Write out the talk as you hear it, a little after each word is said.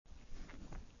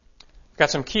Got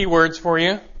some key words for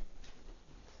you.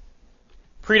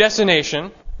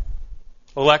 Predestination,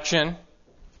 election,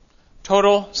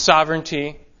 total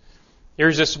sovereignty,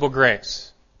 irresistible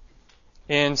grace.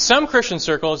 In some Christian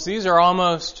circles, these are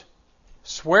almost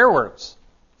swear words.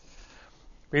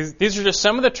 These are just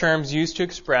some of the terms used to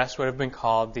express what have been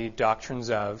called the doctrines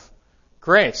of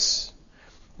grace.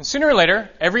 And sooner or later,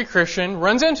 every Christian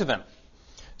runs into them.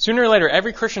 Sooner or later,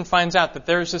 every Christian finds out that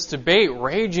there's this debate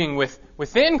raging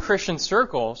within Christian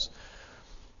circles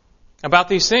about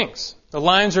these things. The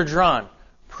lines are drawn.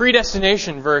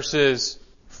 Predestination versus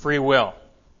free will.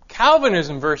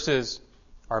 Calvinism versus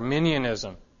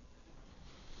Arminianism.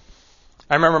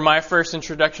 I remember my first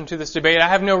introduction to this debate. I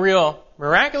have no real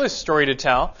miraculous story to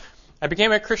tell. I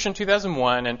became a Christian in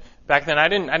 2001, and back then I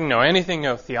didn't know anything,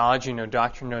 no theology, no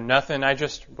doctrine, no nothing. I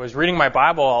just was reading my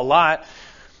Bible a lot.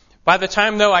 By the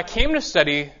time, though, I came to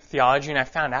study theology and I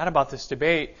found out about this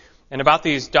debate and about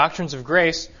these doctrines of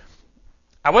grace,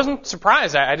 I wasn't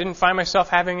surprised. I didn't find myself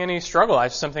having any struggle.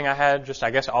 It's something I had just, I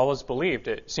guess, always believed.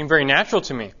 It seemed very natural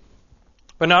to me.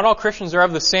 But not all Christians are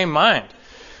of the same mind.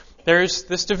 There's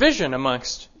this division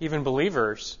amongst even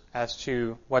believers as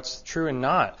to what's true and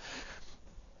not.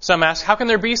 Some ask, how can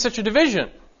there be such a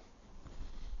division?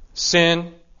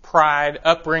 Sin, pride,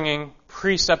 upbringing,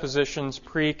 presuppositions,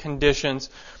 preconditions,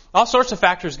 all sorts of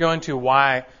factors go into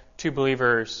why two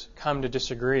believers come to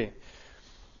disagree.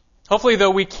 Hopefully, though,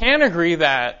 we can agree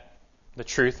that the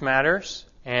truth matters,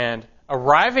 and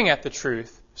arriving at the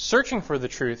truth, searching for the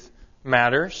truth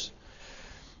matters.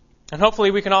 And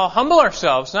hopefully we can all humble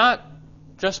ourselves, not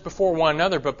just before one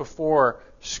another, but before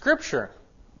Scripture.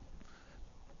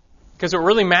 Because what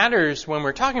really matters when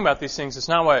we're talking about these things is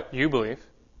not what you believe.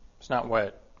 It's not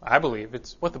what I believe.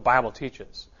 It's what the Bible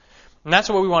teaches. And that's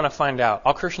what we want to find out.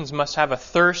 All Christians must have a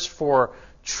thirst for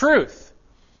truth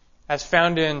as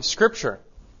found in Scripture.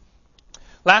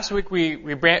 Last week we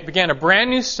began a brand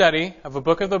new study of a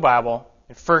book of the Bible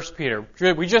in 1 Peter.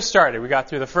 We just started. We got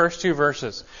through the first 2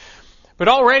 verses. But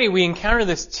already we encounter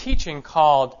this teaching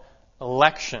called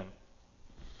election.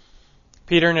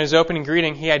 Peter, in his opening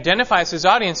greeting, he identifies his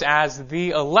audience as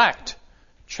the elect,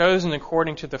 chosen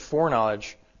according to the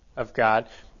foreknowledge of God.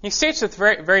 He states it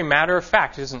very, very matter of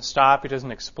fact. He doesn't stop. He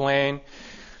doesn't explain.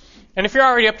 And if you're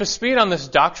already up to speed on this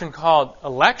doctrine called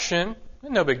election,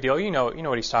 no big deal. You know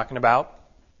what he's talking about.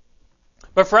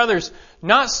 But for others,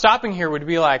 not stopping here would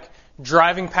be like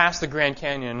driving past the Grand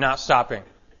Canyon and not stopping.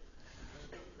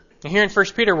 And here in 1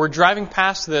 Peter, we're driving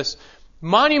past this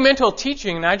monumental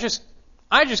teaching, and I just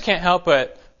can't help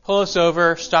but pull us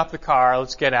over, stop the car,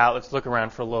 let's get out, let's look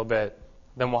around for a little bit.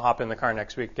 Then we'll hop in the car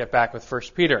next week, get back with 1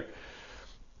 Peter.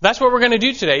 That's what we're going to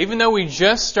do today. Even though we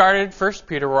just started 1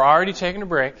 Peter, we're already taking a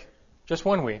break, just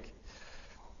 1 week.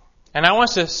 And I want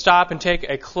us to stop and take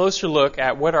a closer look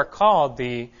at what are called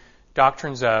the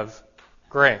doctrines of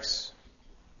grace.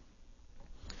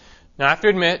 Now, I have to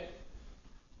admit,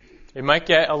 it might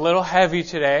get a little heavy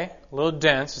today, a little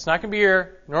dense. It's not going to be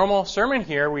your normal sermon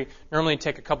here. We normally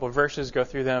take a couple of verses, go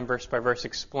through them verse by verse,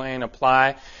 explain,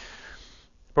 apply.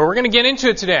 But we're going to get into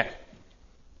it today.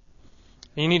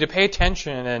 You need to pay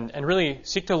attention and really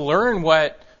seek to learn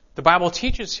what the Bible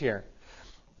teaches here.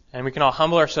 And we can all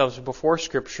humble ourselves before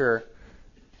Scripture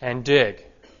and dig.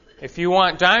 If you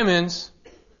want diamonds,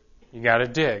 you got to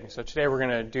dig. So today we're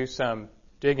going to do some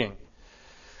digging.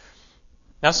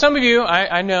 Now, some of you,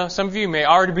 I know, some of you may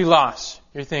already be lost.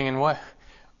 You're thinking,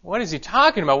 what is he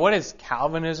talking about? What is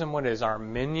Calvinism? What is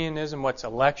Arminianism? What's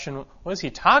election? What is he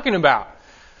talking about?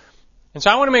 And so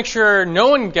I want to make sure no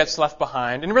one gets left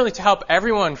behind, and really to help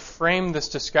everyone frame this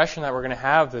discussion that we're going to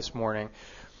have this morning,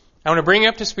 I want to bring you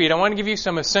up to speed. I want to give you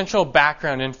some essential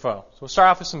background info. So we'll start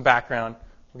off with some background.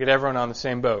 We'll get everyone on the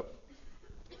same boat.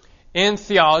 In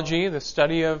theology, the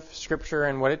study of Scripture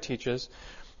and what it teaches,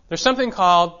 there's something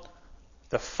called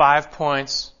the 5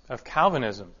 points of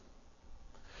Calvinism.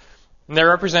 And they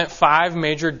represent 5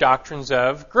 major doctrines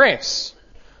of grace: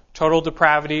 total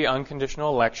depravity,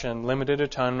 unconditional election, limited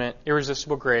atonement,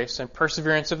 irresistible grace, and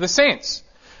perseverance of the saints.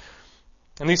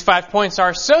 And these 5 points are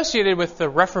associated with the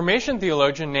Reformation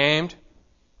theologian named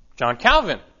John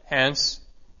Calvin, hence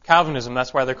Calvinism.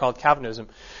 That's why they're called Calvinism.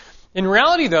 In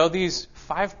reality, though, these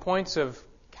 5 points of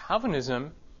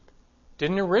Calvinism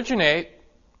didn't originate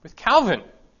with Calvin.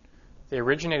 They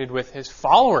originated with his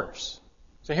followers.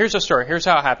 So here's the story. Here's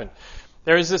how it happened.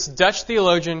 There is this Dutch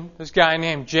theologian, this guy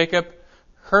named Jacob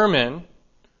Herman.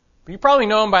 But you probably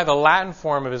know him by the Latin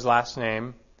form of his last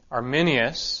name,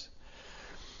 Arminius.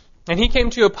 And he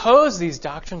came to oppose these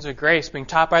doctrines of grace being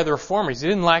taught by the Reformers. He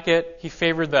didn't like it. He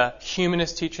favored the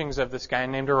humanist teachings of this guy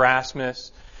named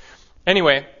Erasmus.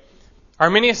 Anyway,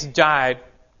 Arminius died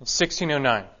in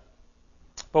 1609.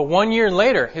 But 1 year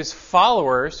later, his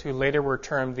followers, who later were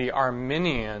termed the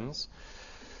Arminians,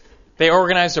 they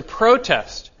organized a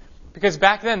protest because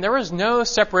back then there was no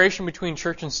separation between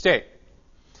church and state.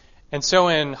 And so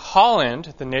in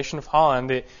Holland, the nation of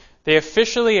Holland, they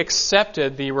officially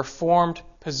accepted the Reformed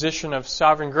position of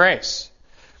sovereign grace.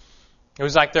 It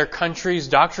was like their country's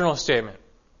doctrinal statement.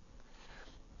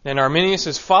 And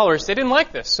Arminius' followers, they didn't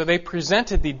like this, so they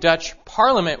presented the Dutch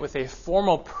Parliament with a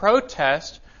formal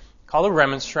protest called a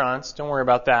remonstrance, don't worry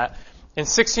about that, in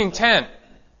 1610.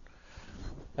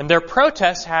 And their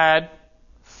protest had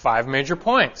 5 major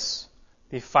points.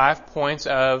 The 5 points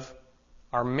of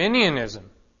Arminianism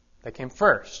that came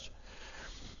first.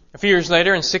 A few years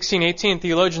later, in 1618,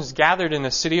 theologians gathered in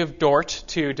the city of Dort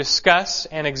to discuss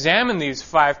and examine these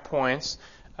 5 points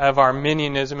of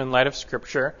Arminianism in light of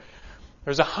Scripture.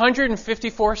 There was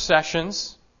 154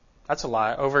 sessions, that's a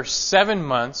lot, over 7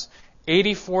 months,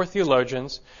 84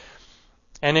 theologians.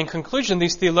 And in conclusion,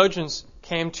 these theologians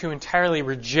came to entirely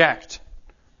reject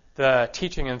the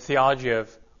teaching and theology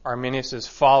of Arminius'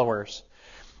 followers.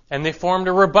 And they formed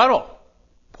a rebuttal,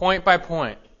 point by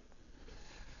point.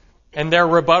 And their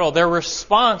rebuttal, their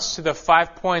response to the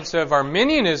 5 points of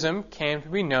Arminianism came to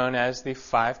be known as the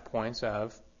 5 points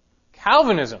of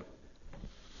Calvinism.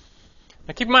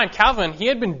 Now keep in mind, Calvin, he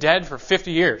had been dead for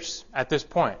 50 years at this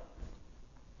point.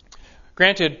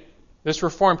 Granted, this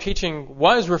Reformed teaching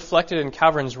was reflected in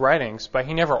Calvin's writings, but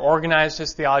he never organized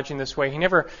his theology in this way. He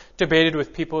never debated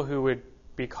with people who would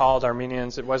be called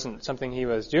Arminians. It wasn't something he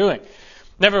was doing.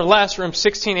 Nevertheless, from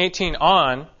 1618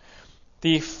 on,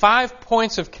 the 5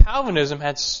 points of Calvinism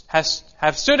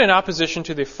have stood in opposition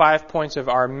to the 5 points of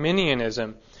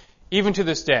Arminianism, even to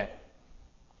this day.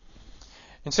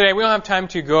 And today we don't have time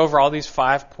to go over all these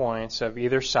 5 points of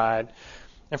either side.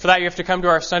 And for that you have to come to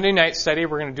our Sunday night study.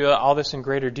 We're going to do all this in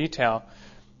greater detail.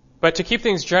 But to keep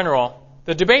things general,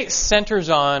 the debate centers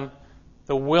on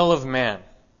the will of man.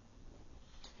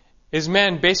 Is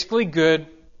man basically good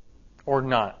or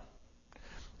not?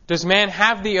 Does man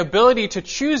have the ability to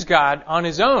choose God on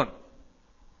his own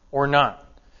or not?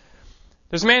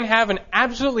 Does man have an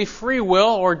absolutely free will,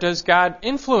 or does God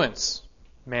influence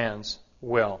man's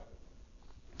will?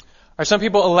 Are some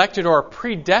people elected or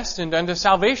predestined unto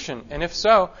salvation? And if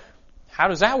so, how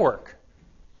does that work?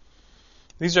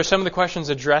 These are some of the questions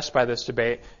addressed by this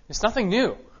debate. It's nothing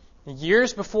new.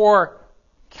 Years before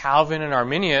Calvin and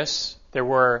Arminius, there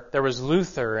was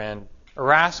Luther and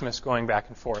Erasmus going back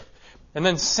and forth. And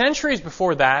then centuries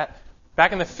before that,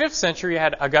 back in the 5th century, you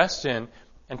had Augustine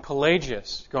and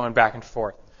Pelagius going back and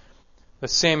forth. The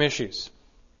same issues.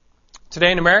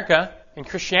 Today in America, in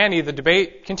Christianity, the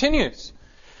debate continues.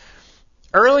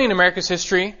 Early in America's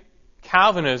history,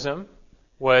 Calvinism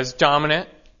was dominant.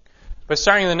 But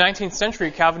starting in the 19th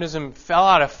century, Calvinism fell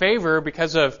out of favor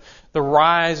because of the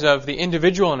rise of the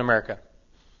individual in America.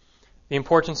 The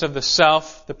importance of the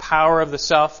self, the power of the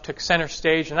self took center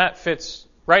stage, and that fits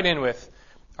right in with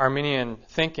Arminian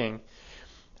thinking.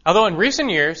 Although in recent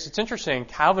years, it's interesting,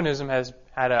 Calvinism has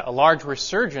had a large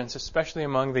resurgence, especially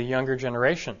among the younger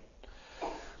generation.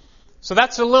 So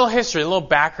that's a little history, a little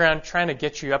background, trying to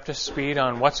get you up to speed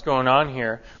on what's going on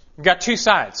here. We've got 2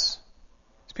 sides.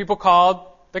 There's people called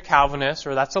the Calvinists,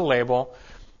 or that's a label,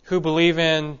 who believe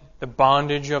in the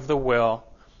bondage of the will,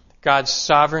 God's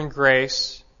sovereign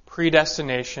grace,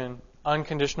 predestination,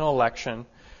 unconditional election.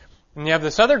 And you have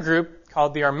this other group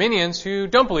called the Arminians who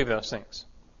don't believe those things.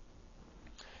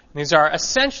 And these are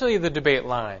essentially the debate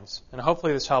lines, and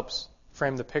hopefully this helps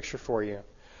frame the picture for you.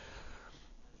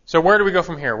 So where do we go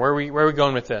from here? Where are we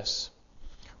going with this?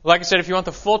 Well, like I said, if you want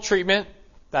the full treatment,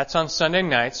 that's on Sunday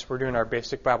nights. We're doing our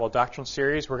Basic Bible Doctrine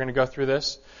series. We're going to go through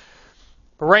this.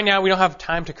 But right now, we don't have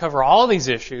time to cover all these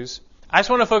issues. I just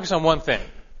want to focus on one thing,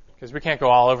 because we can't go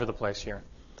all over the place here.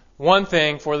 One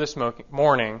thing for this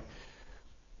morning,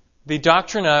 the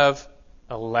doctrine of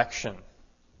election.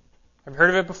 Have you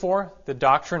heard of it before? The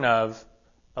doctrine of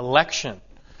election.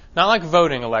 Not like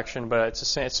voting election, but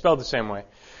it's spelled the same way.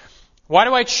 Why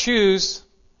do I choose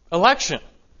election?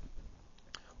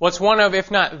 Well, it's one of, if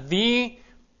not the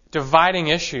dividing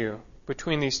issue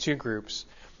between these two groups.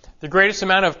 The greatest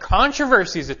amount of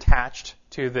controversies attached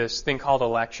to this thing called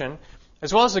election,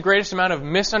 as well as the greatest amount of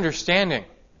misunderstanding.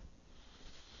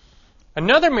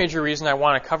 Another major reason I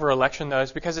want to cover election, though,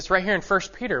 is because it's right here in 1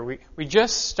 Peter. We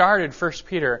just started 1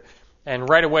 Peter, and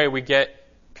right away we get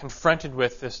confronted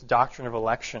with this doctrine of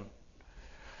election.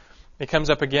 It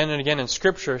comes up again and again in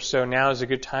Scripture, so now is a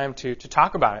good time to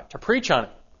talk about it, to preach on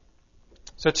it.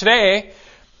 So today,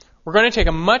 we're going to take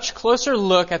a much closer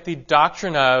look at the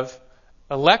doctrine of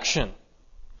election.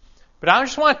 But I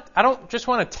don't just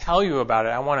want to tell you about it.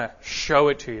 I want to show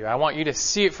it to you. I want you to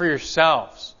see it for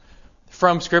yourselves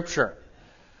from Scripture.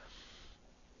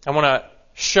 I want to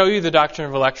show you the doctrine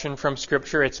of election from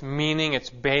Scripture, its meaning, its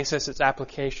basis, its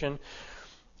application.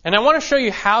 And I want to show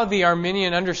you how the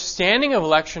Arminian understanding of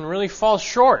election really falls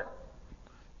short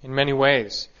in many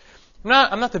ways.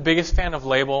 I'm not the biggest fan of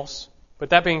labels, but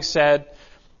that being said,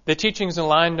 the teachings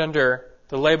aligned under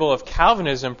the label of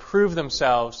Calvinism prove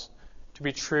themselves to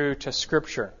be true to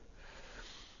Scripture.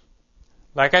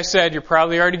 Like I said, you're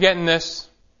probably already getting this.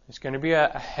 It's going to be a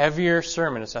heavier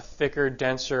sermon. It's a thicker,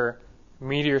 denser,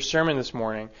 meatier sermon this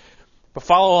morning. But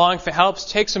follow along if it helps.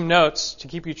 Take some notes to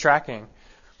keep you tracking.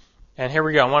 And here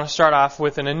we go. I want to start off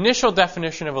with an initial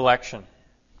definition of election.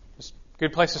 It's a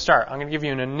good place to start. I'm going to give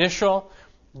you an initial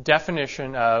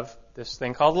definition of this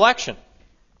thing called election.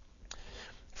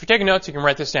 If you're taking notes, you can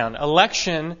write this down.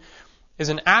 Election is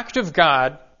an act of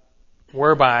God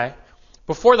whereby,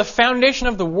 before the foundation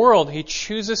of the world, He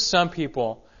chooses some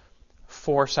people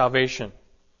for salvation.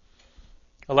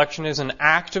 Election is an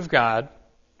act of God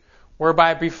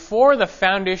whereby, before the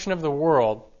foundation of the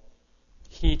world,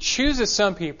 He chooses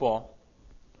some people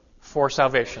for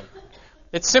salvation.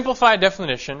 It's simplified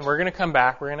definition. We're going to come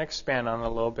back. We're going to expand on it a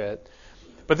little bit.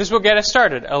 But this will get us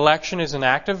started. Election is an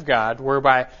act of God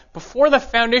whereby, before the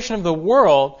foundation of the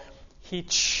world, He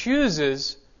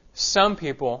chooses some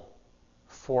people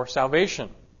for salvation.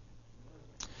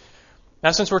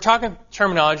 Now, since we're talking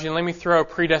terminology, let me throw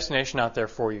predestination out there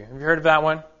for you. Have you heard of that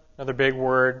one? Another big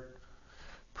word.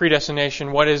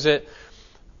 Predestination, what is it?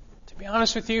 To be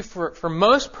honest with you, for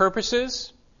most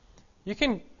purposes, you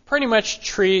can pretty much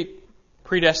treat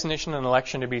predestination and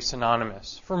election to be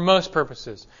synonymous. For most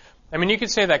purposes. I mean, you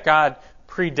could say that God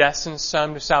predestines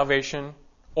some to salvation,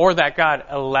 or that God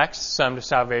elects some to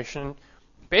salvation.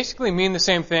 Basically mean the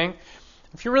same thing.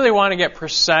 If you really want to get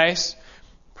precise,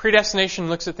 predestination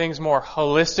looks at things more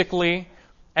holistically,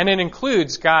 and it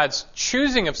includes God's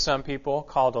choosing of some people,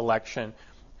 called election,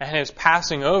 and His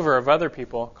passing over of other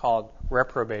people, called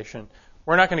reprobation.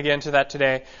 We're not going to get into that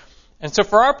today. And so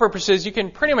for our purposes, you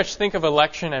can pretty much think of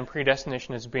election and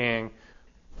predestination as being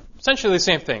essentially the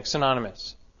same thing,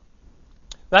 synonymous.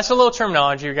 That's a little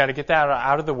terminology. We've got to get that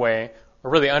out of the way,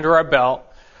 or really under our belt.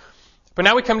 But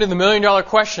now we come to the million-dollar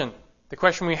question, the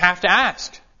question we have to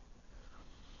ask.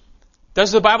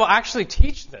 Does the Bible actually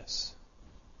teach this?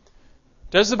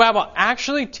 Does the Bible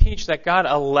actually teach that God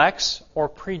elects or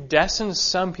predestines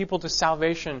some people to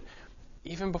salvation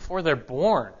even before they're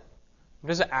born?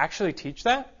 Does it actually teach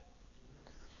that?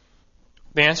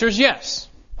 The answer is yes,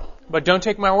 but don't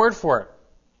take my word for it.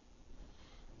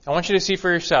 I want you to see for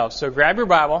yourself. So grab your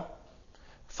Bible,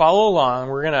 follow along.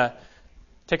 We're going to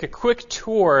take a quick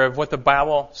tour of what the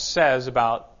Bible says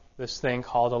about this thing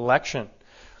called election.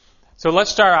 So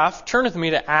let's start off. Turn with me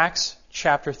to Acts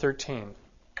chapter 13.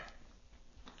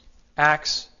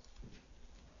 Acts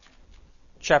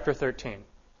chapter 13.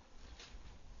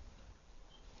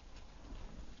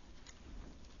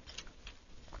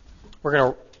 We're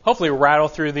going to hopefully rattle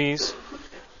through these,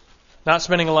 not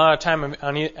spending a lot of time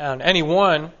on any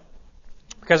one,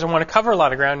 because I want to cover a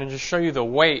lot of ground and just show you the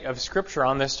weight of Scripture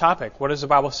on this topic. What does the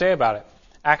Bible say about it?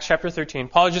 Acts chapter 13.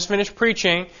 Paul just finished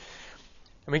preaching,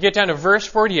 and we get down to verse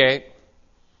 48.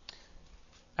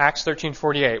 Acts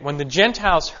 13:48. When the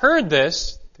Gentiles heard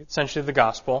this, essentially the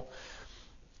gospel,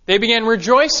 they began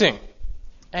rejoicing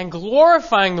and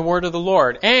glorifying the word of the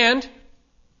Lord. And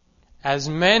as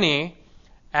many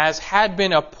as had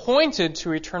been appointed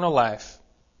to eternal life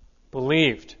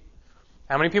believed.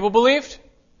 How many people believed?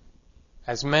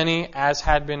 As many as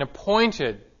had been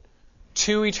appointed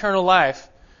to eternal life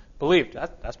believed.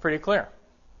 That's pretty clear.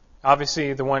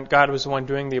 Obviously, God was the one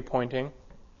doing the appointing.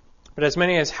 But as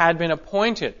many as had been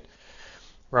appointed.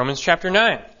 Romans chapter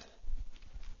 9. Like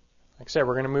I said,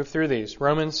 we're going to move through these.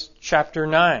 Romans chapter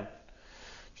 9.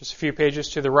 Just a few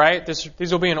pages to the right.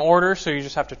 These will be in order, so you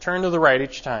just have to turn to the right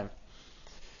each time.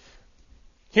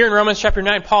 Here in Romans chapter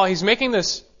 9, Paul, he's making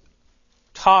this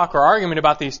talk or argument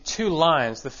about these two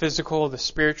lines, the physical, the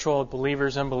spiritual,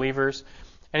 believers, unbelievers.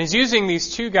 And he's using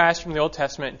these two guys from the Old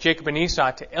Testament, Jacob and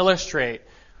Esau, to illustrate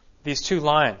these two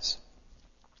lines.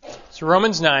 So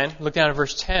Romans 9, look down at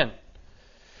verse 10.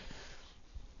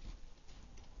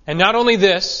 And not only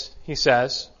this, he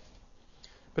says,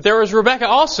 but there was Rebekah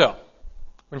also,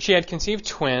 when she had conceived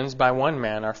twins by one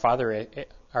man, our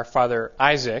father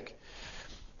Isaac.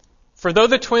 For though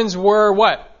the twins were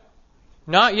what?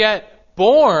 Not yet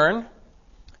born,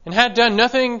 and had done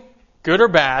nothing good or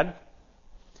bad,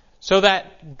 so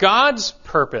that God's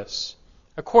purpose,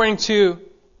 according to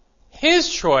His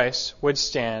choice, would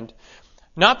stand,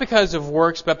 not because of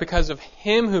works, but because of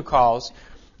him who calls.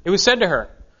 It was said to her,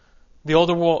 the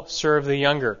older will serve the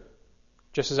younger.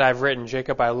 Just as I have written,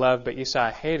 Jacob I loved, but Esau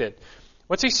I hated.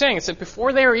 What's he saying? It's that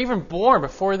before they were even born,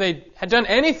 before they had done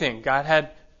anything, God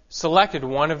had selected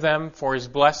one of them for his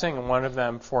blessing and one of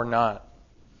them for not.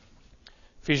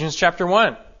 Ephesians chapter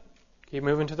 1. Keep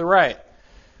moving to the right.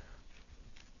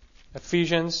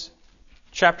 Ephesians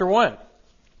chapter 1.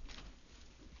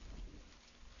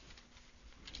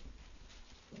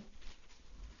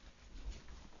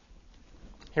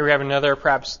 Here we have another,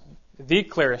 perhaps the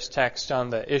clearest text on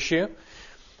the issue.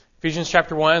 Ephesians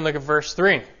chapter 1, look at verse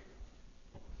 3.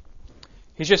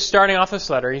 He's just starting off this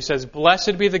letter. He says,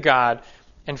 "Blessed be the God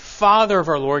and Father of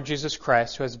our Lord Jesus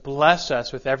Christ, who has blessed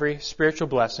us with every spiritual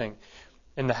blessing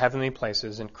in the heavenly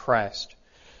places in Christ,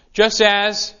 just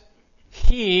as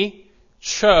he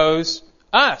chose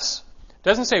us." It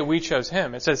doesn't say we chose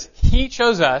him. It says he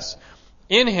chose us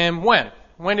in him when?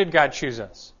 When did God choose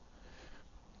us?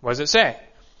 What does it say?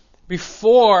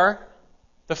 Before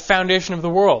the foundation of the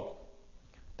world,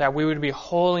 that we would be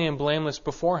holy and blameless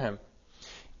before him.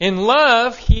 In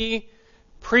love, he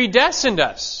predestined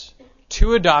us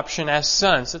to adoption as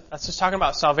sons. That's just talking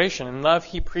about salvation. In love,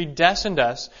 he predestined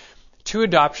us to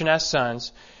adoption as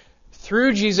sons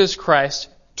through Jesus Christ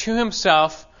to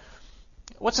himself.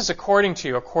 What's this according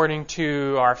to? According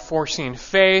to our foreseen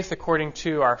faith, according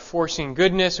to our foreseen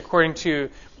goodness, according to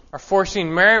our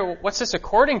foreseen merit. What's this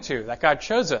according to that God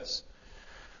chose us?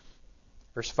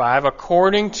 Verse 5,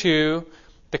 according to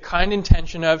the kind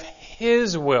intention of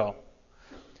his will,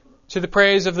 to the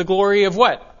praise of the glory of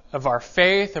what? Of our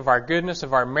faith, of our goodness,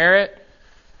 of our merit,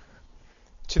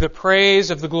 to the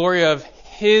praise of the glory of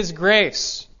his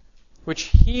grace, which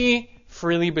he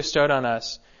freely bestowed on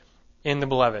us in the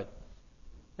beloved.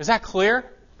 Is that clear?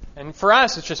 And for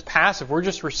us, it's just passive. We're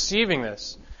just receiving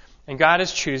this. And God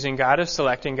is choosing, God is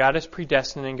selecting, God is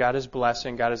predestining, God is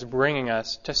blessing, God is bringing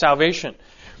us to salvation.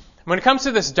 When it comes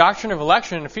to this doctrine of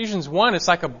election in Ephesians 1, it's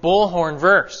like a bullhorn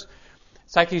verse.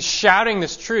 It's like he's shouting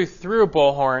this truth through a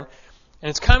bullhorn, and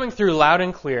it's coming through loud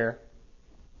and clear.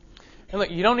 And look,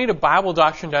 you don't need a Bible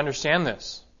doctrine to understand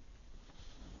this.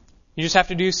 You just have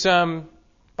to do some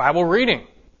Bible reading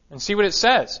and see what it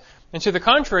says. And to the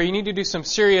contrary, you need to do some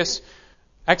serious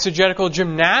exegetical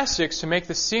gymnastics to make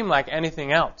this seem like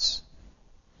anything else.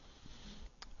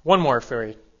 One more for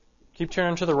you. Keep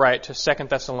turning to the right to 2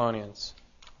 Thessalonians.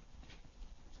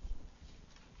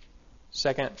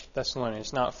 2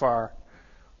 Thessalonians, not far.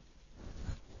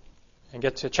 And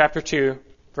get to chapter 2,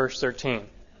 verse 13.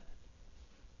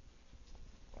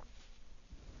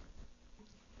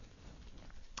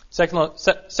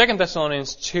 Second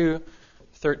Thessalonians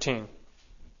 2:13.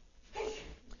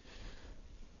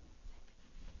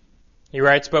 He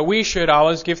writes, "But we should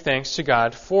always give thanks to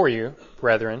God for you,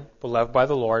 brethren, beloved by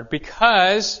the Lord,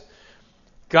 because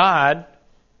God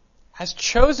has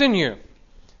chosen you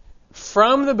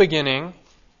from the beginning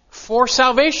for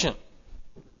salvation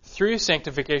through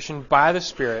sanctification by the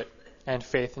Spirit and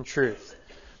faith in truth."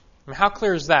 I mean, how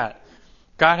clear is that?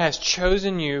 God has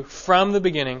chosen you from the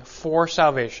beginning for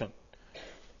salvation.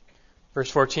 Verse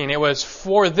 14, "It was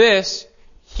for this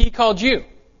he called you."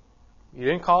 You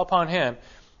didn't call upon him.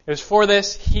 It was for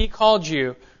this he called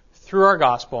you through our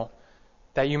gospel,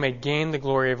 that you may gain the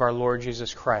glory of our Lord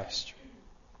Jesus Christ.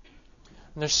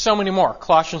 And there's so many more.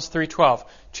 Colossians 3:12,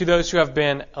 "To those who have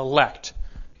been elect."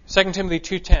 2 Timothy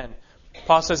 2:10,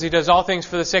 Paul says he does all things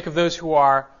for the sake of those who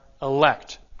are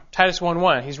elect. Titus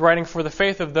 1:1, he's writing for the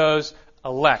faith of those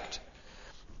elect.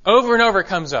 Over and over it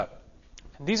comes up.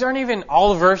 And these aren't even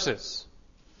all the verses.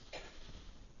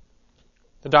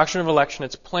 The doctrine of election,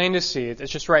 it's plain to see.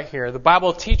 It's just right here. The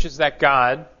Bible teaches that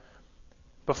God,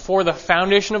 before the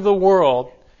foundation of the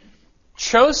world,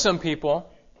 chose some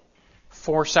people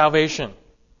for salvation.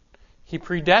 He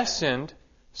predestined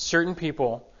certain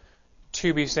people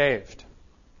to be saved.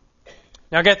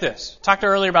 Now get this. Talked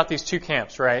earlier about these two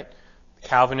camps, right? The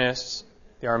Calvinists,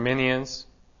 the Arminians,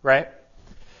 right?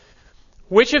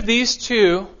 Which of these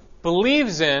two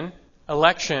believes in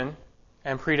election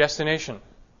and predestination?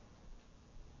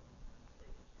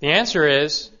 The answer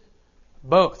is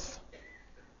both.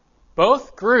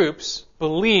 Both groups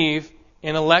believe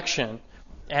in election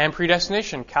and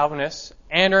predestination, Calvinists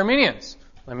and Arminians.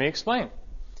 Let me explain.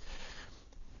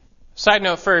 Side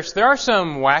note first, there are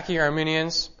some wacky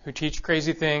Arminians who teach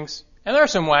crazy things, and there are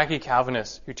some wacky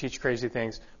Calvinists who teach crazy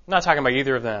things. I'm not talking about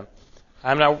either of them.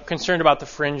 I'm not concerned about the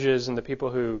fringes and the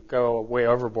people who go way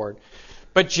overboard.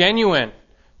 But genuine,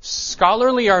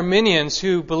 scholarly Arminians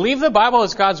who believe the Bible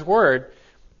is God's Word,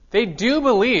 they do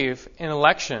believe in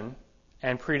election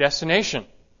and predestination.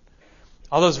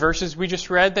 All those verses we just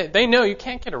read, they know you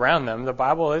can't get around them. The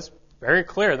Bible is very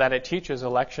clear that it teaches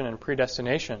election and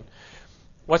predestination.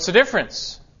 What's the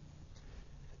difference?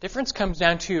 The difference comes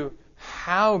down to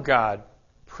how God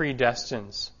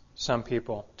predestines some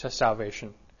people to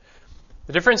salvation.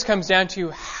 The difference comes down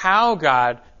to how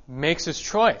God makes his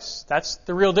choice. That's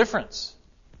the real difference.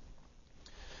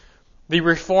 The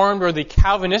Reformed or the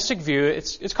Calvinistic view,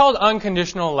 it's called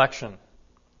unconditional election.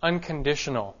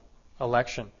 Unconditional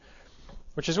election,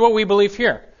 which is what we believe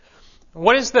here.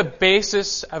 What is the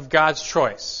basis of God's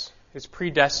choice? His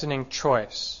predestining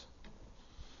choice.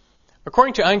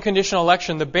 According to unconditional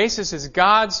election, the basis is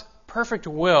God's perfect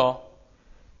will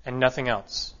and nothing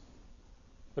else.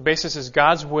 The basis is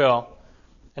God's will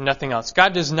and nothing else.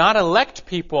 God does not elect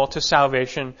people to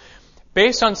salvation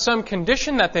based on some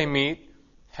condition that they meet,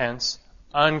 hence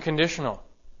unconditional.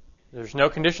 There's no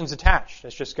conditions attached.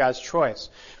 It's just God's choice.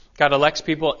 God elects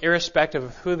people irrespective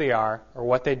of who they are or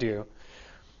what they do.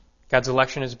 God's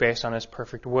election is based on his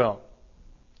perfect will.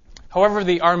 However,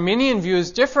 the Arminian view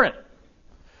is different.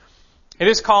 It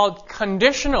is called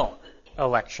conditional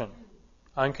election.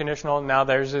 Unconditional, now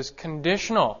there's this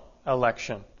conditional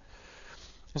election.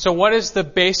 And so what is the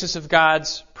basis of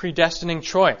God's predestining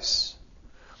choice?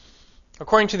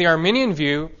 According to the Arminian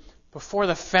view, before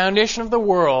the foundation of the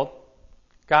world,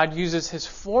 God uses his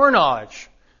foreknowledge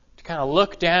to kind of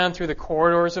look down through the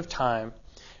corridors of time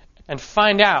and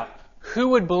find out who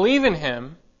would believe in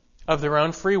him of their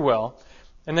own free will,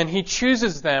 and then he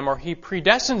chooses them or he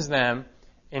predestines them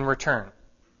in return.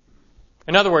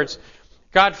 In other words,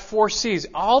 God foresees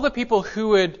all the people who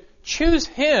would choose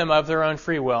him of their own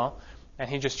free will, and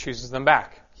he just chooses them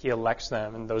back. He elects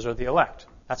them, and those are the elect.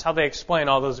 That's how they explain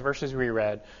all those verses we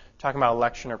read, talking about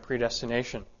election or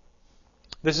predestination.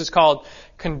 This is called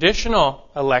conditional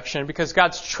election because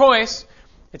God's choice,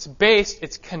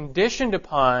 it's conditioned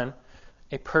upon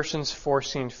a person's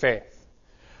foreseen faith.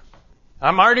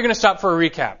 I'm already going to stop for a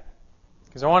recap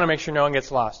because I want to make sure no one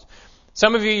gets lost.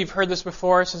 Some of you, you've heard this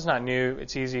before. This is not new.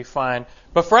 It's easy, fine.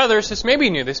 But for others, this may be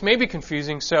new. This may be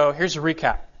confusing. So here's a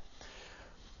recap.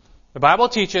 The Bible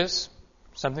teaches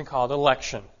something called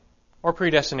election or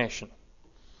predestination.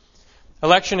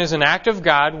 Election is an act of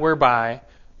God whereby,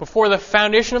 before the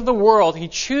foundation of the world, he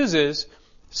chooses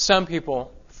some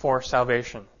people for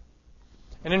salvation.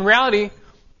 And in reality,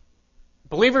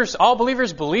 all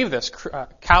believers believe this.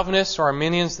 Calvinists or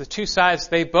Arminians, the two sides,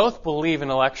 they both believe in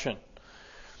election.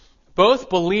 Both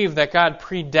believe that God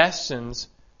predestines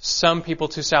some people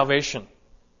to salvation.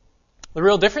 The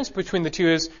real difference between the two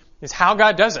is how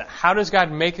God does it. How does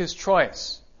God make his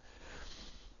choice?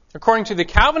 According to the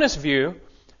Calvinist view,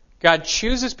 God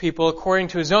chooses people according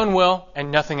to his own will and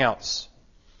nothing else.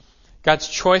 God's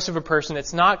choice of a person,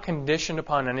 it's not conditioned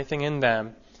upon anything in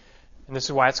them. And this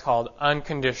is why it's called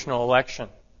unconditional election.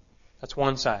 That's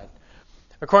one side.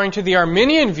 According to the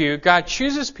Arminian view, God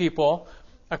chooses people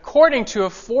according to a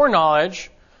foreknowledge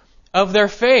of their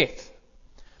faith.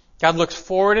 God looks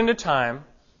forward into time.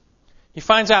 He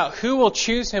finds out who will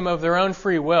choose him of their own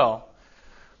free will.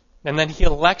 And then he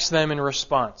elects them in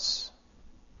response.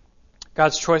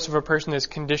 God's choice of a person is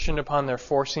conditioned upon their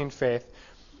foreseen faith.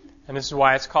 And this is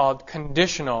why it's called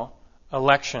conditional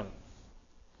election.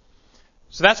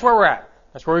 So that's where we're at.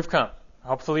 That's where we've come.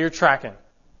 Hopefully you're tracking.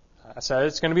 I said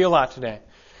it's going to be a lot today.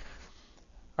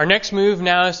 Our next move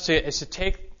now is to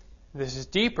take this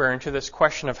deeper into this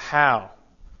question of how.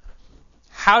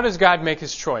 How does God make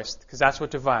his choice? Because that's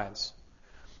what divides.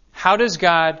 How does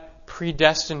God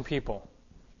predestine people?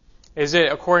 Is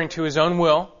it according to his own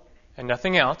will and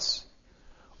nothing else?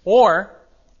 Or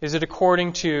is it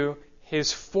according to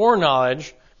his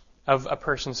foreknowledge of a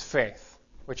person's faith?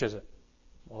 Which is it?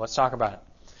 Well, let's talk about it.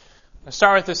 Let's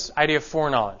start with this idea of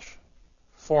foreknowledge.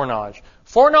 Foreknowledge.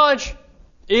 Foreknowledge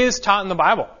is taught in the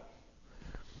Bible.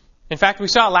 In fact, we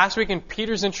saw it last week in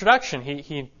Peter's introduction.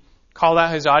 He called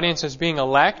out his audience as being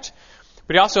elect.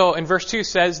 But he also, in verse 2,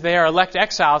 says they are elect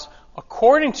exiles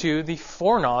according to the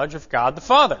foreknowledge of God the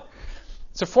Father.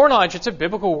 So foreknowledge, it's a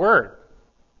biblical word.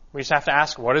 We just have to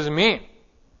ask, what does it mean?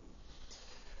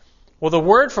 Well, the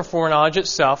word for foreknowledge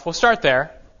itself, we'll start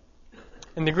there.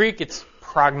 In the Greek, it's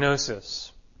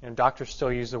prognosis. Doctors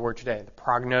still use the word today, the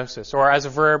prognosis, or as a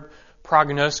verb,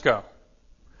 prognosko.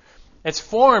 It's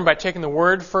formed by taking the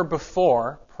word for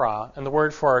before, pra, and the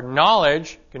word for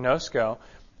knowledge, gnosko,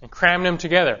 and cramming them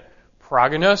together.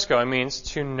 Prognosko, it means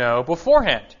to know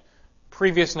beforehand.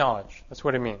 Previous knowledge. That's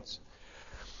what it means.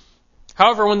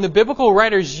 However, when the biblical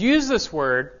writers use this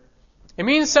word, it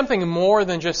means something more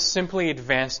than just simply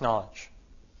advanced knowledge.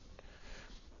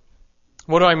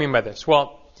 What do I mean by this?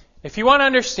 Well, if you want to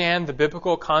understand the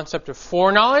biblical concept of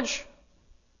foreknowledge,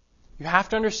 you have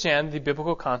to understand the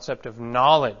biblical concept of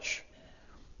knowledge.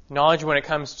 Knowledge when it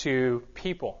comes to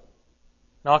people.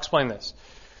 And I'll explain this.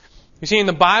 You see, in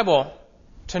the Bible,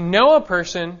 to know a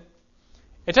person,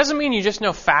 it doesn't mean you just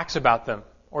know facts about them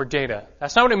or data.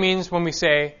 That's not what it means when we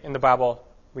say in the Bible,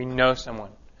 we know someone.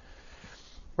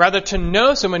 Rather, to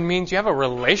know someone means you have a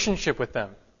relationship with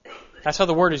them. That's how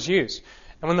the word is used.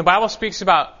 And when the Bible speaks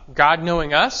about God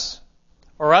knowing us,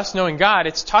 or us knowing God,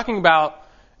 it's talking about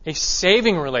a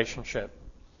saving relationship.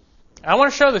 I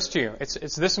want to show this to you.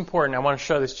 It's this important. I want to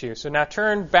show this to you. So now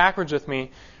turn backwards with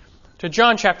me to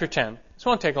John chapter 10. This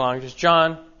won't take long. Just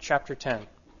John chapter 10.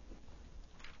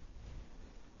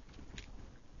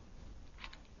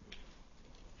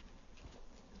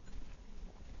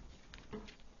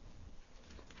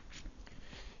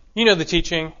 You know the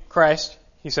teaching, Christ.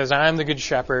 He says, I am the good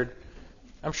shepherd.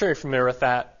 I'm sure you're familiar with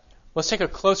that. Let's take a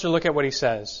closer look at what he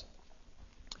says.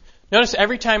 Notice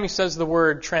every time he says the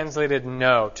word translated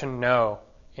know, to know,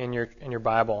 in your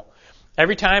Bible,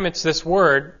 every time it's this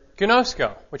word,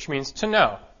 gnosko, which means to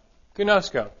know.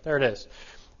 Gnosko. There it is.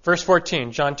 Verse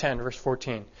 14, John 10, verse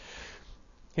 14.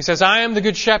 He says, I am the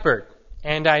good shepherd,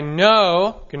 and I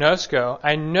know, gnosko,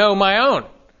 I know my own.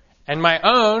 And my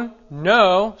own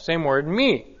know, same word,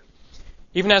 me.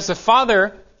 Even as the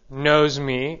Father knows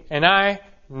me, and I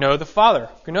know the Father.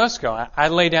 Gnosko. I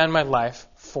lay down my life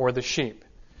for the sheep.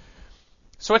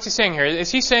 So what's he saying here? Is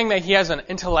he saying that he has an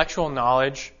intellectual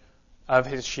knowledge of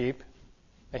his sheep?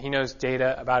 That he knows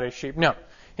data about his sheep? No.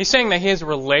 He's saying that he has a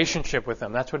relationship with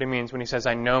them. That's what he means when he says,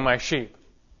 I know my sheep.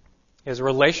 He has a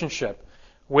relationship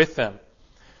with them.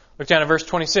 Look down at verse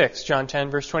 26, John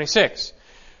 10, verse 26.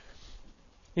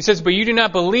 He says, but you do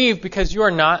not believe because you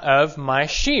are not of my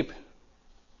sheep.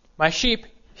 My sheep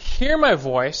hear my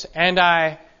voice, and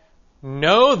I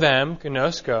know them,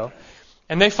 gnosko,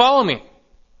 and they follow me.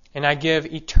 And I give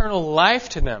eternal life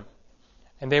to them,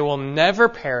 and they will never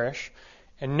perish,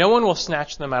 and no one will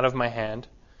snatch them out of my hand.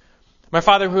 My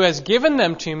Father who has given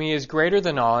them to me is greater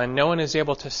than all, and no one is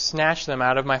able to snatch them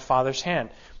out of my Father's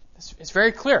hand. It's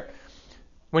very clear.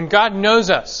 When God knows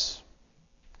us,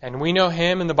 and we know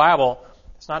Him in the Bible,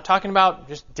 it's not talking about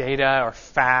just data or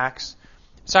facts.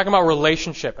 It's talking about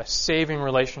relationship, a saving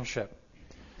relationship.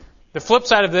 The flip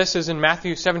side of this is in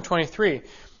Matthew 7:23.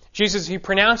 Jesus, He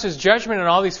pronounces judgment on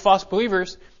all these false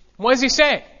believers. What does He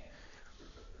say?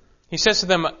 He says to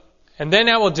them, and then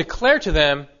I will declare to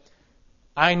them,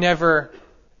 I never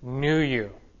knew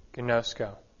you,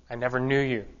 gnosko. I never knew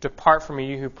you. Depart from me,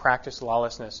 you who practice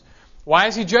lawlessness. Why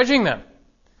is He judging them?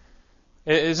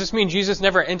 Does this mean Jesus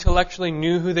never intellectually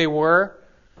knew who they were?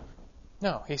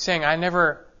 No, He's saying, I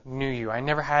never knew you. I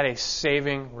never had a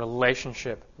saving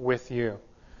relationship with you.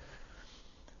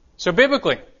 So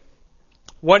biblically,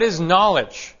 what is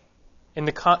knowledge? In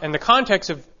the context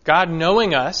of God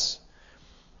knowing us,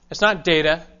 it's not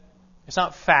data, it's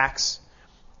not facts,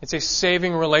 it's a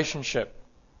saving relationship.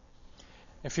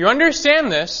 If you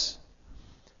understand this,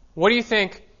 what do you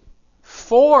think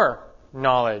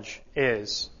foreknowledge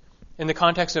is in the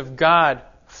context of God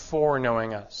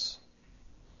foreknowing us?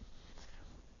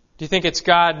 Do you think it's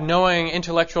God knowing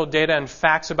intellectual data and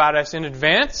facts about us in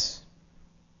advance?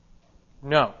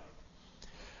 No.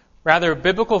 Rather,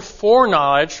 biblical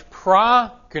foreknowledge,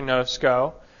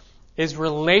 prognosko, is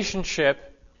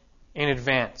relationship in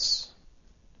advance.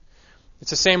 It's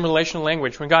the same relational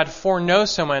language. When God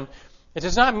foreknows someone, it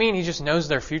does not mean He just knows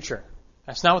their future.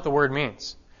 That's not what the word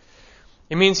means.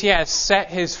 It means He has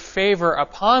set His favor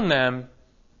upon them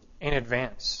in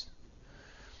advance.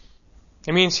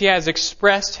 It means He has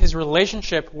expressed His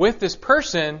relationship with this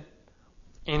person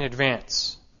in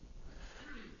advance.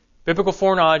 Biblical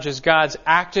foreknowledge is God's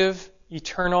active,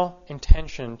 eternal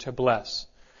intention to bless.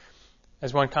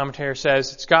 As one commentator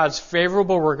says, it's God's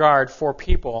favorable regard for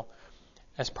people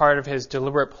as part of His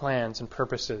deliberate plans and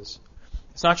purposes.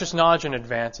 It's not just knowledge in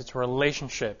advance, it's a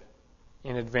relationship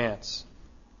in advance.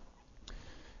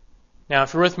 Now,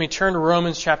 if you're with me, turn to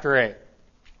Romans chapter 8.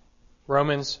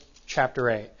 Romans chapter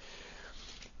 8.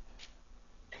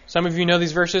 Some of you know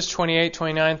these verses, 28,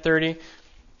 29, 30.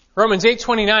 Romans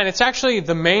 8:29, it's actually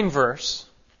the main verse,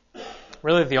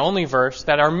 really the only verse,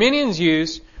 that Arminians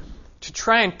use to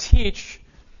try and teach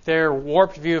their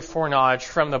warped view of foreknowledge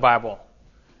from the Bible.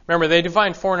 Remember, they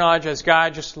define foreknowledge as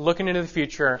God just looking into the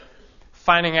future,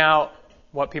 finding out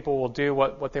what people will do,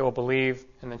 what they will believe,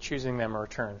 and then choosing them a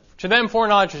return. To them,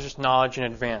 foreknowledge is just knowledge in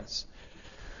advance.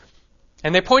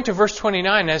 And they point to verse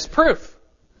 29 as proof.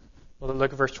 Well,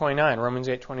 look at verse 29, Romans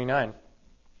 8:29.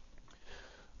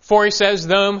 For he says,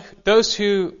 those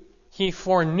who He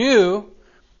foreknew,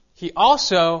 He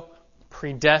also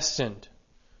predestined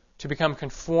to become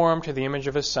conformed to the image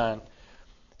of His Son,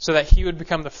 so that he would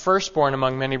become the firstborn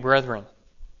among many brethren.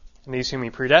 And these whom he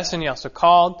predestined, he also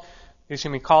called. These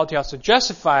whom he called, he also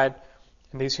justified.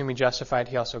 And these whom he justified,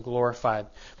 he also glorified.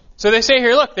 So they say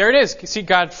here, look, there it is. You see,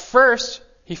 God first,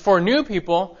 he foreknew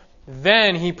people,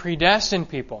 then he predestined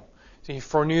people. So he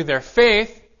foreknew their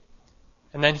faith,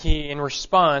 and then he, in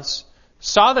response,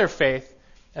 saw their faith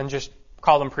and just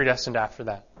called them predestined after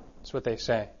that. That's what they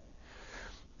say.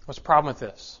 What's the problem with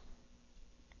this?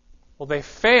 Well, they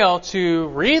fail to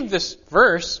read this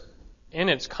verse in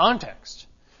its context.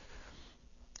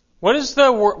 What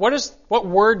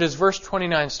word does verse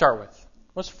 29 start with?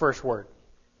 What's the first word?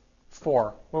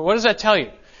 For. Well, what does that tell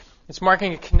you? It's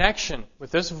marking a connection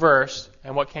with this verse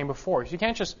and what came before. So you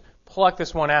can't just pluck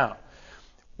this one out.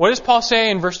 What does Paul say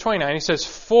in verse 29? He says,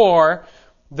 for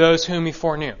those whom he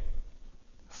foreknew.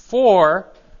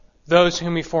 For those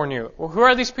whom he foreknew. Well, who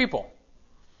are these people?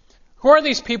 Who are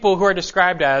these people who are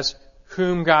described as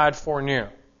whom God foreknew?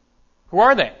 Who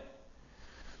are they?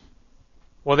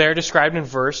 Well, they are described in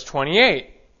verse 28.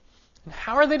 And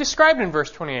how are they described in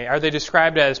verse 28? Are they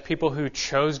described as people who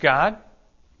chose God?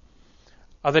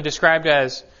 Are they described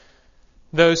as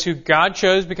those who God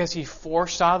chose because he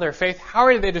foresaw their faith? How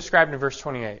are they described in verse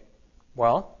 28?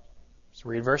 Well, let's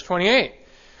read verse 28.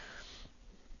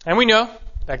 And we know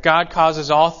that God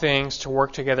causes all things to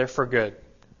work together for good,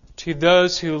 to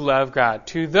those who love God,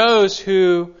 to those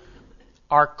who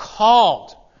are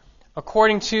called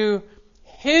according to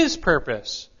his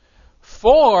purpose,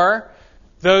 for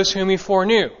those whom he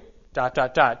foreknew. ... Do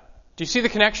you see the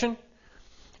connection?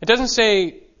 It doesn't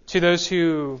say to those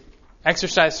who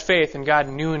exercised faith and God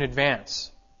knew in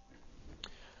advance.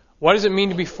 What does it mean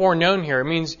to be foreknown here? It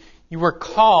means you were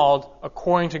called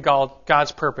according to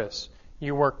God's purpose.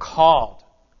 You were called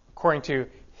according to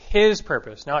his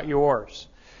purpose, not yours.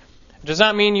 It does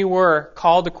not mean you were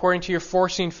called according to your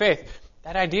foreseen faith.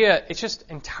 That idea, it's just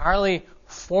entirely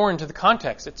foreign to the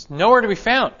context. It's nowhere to be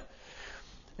found.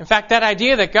 In fact, that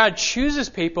idea that God chooses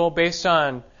people based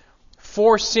on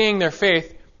foreseeing their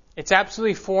faith, it's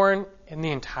absolutely foreign in the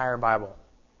entire Bible.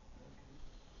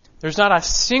 There's not a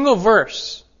single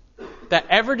verse that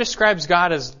ever describes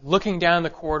God as looking down the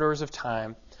corridors of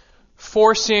time,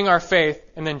 foreseeing our faith,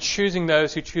 and then choosing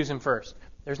those who choose him first.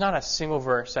 There's not a single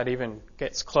verse that even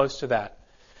gets close to that.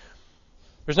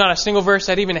 There's not a single verse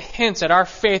that even hints at our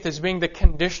faith as being the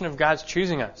condition of God's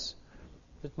choosing us.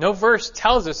 No verse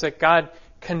tells us that God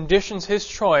conditions his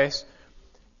choice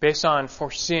based on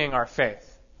foreseeing our faith.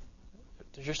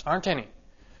 There just aren't any.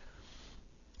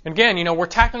 Again, we're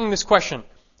tackling this question.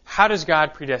 How does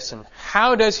God predestine?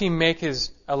 How does he make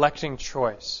his electing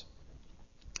choice?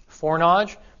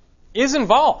 Foreknowledge is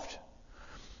involved.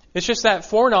 It's just that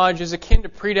foreknowledge is akin to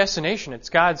predestination. It's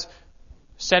God's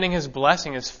setting his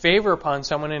blessing, his favor upon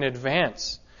someone in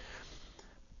advance.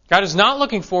 God is not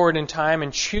looking forward in time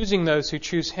and choosing those who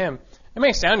choose him. It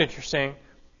may sound interesting.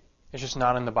 It's just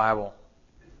not in the Bible.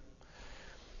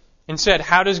 Instead,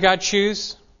 how does God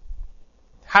choose?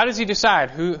 How does he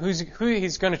decide who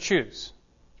he's going to choose?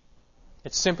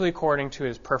 It's simply according to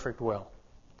his perfect will.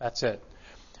 That's it.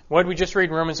 What did we just read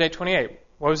in Romans 8:28?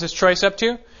 What was this choice up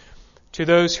to? To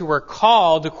those who were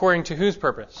called according to whose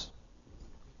purpose?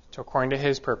 So according to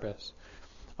his purpose.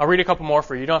 I'll read a couple more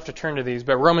for you. You don't have to turn to these,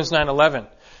 but Romans 9:11.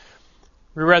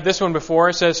 We read this one before.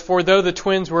 It says, for though the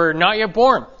twins were not yet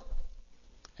born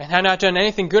and had not done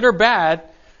anything good or bad,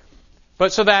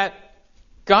 but so that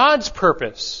God's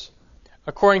purpose,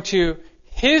 according to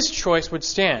his choice, would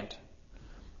stand.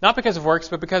 Not because of works,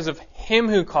 but because of him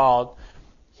who called,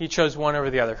 he chose one over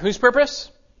the other. Whose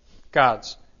purpose?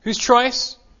 God's. Whose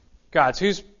choice? God's.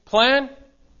 Whose plan?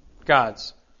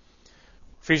 God's.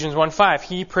 Ephesians 1:5.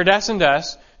 He predestined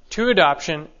us to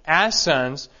adoption as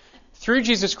sons through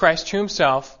Jesus Christ to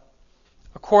himself,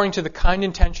 according to the kind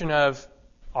intention of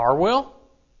our will?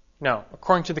 No,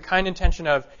 according to the kind intention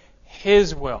of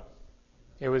his will.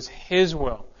 It was his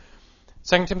will.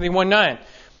 2 Timothy 1:9.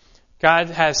 God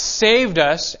has saved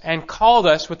us and called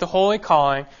us with the holy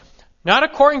calling, not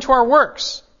according to our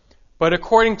works, but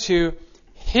according to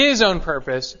his own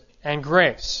purpose and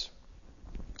grace.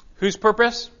 Whose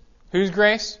purpose? Whose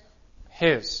grace?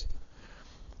 His.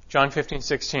 John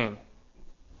 15:16.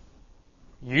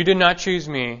 You did not choose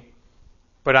me,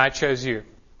 but I chose you.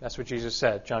 That's what Jesus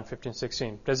said, John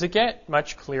 15:16. Does it get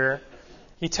much clearer?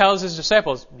 He tells his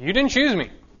disciples, you didn't choose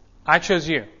me. I chose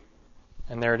you.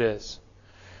 And there it is.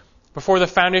 Before the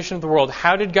foundation of the world,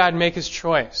 how did God make his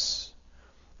choice?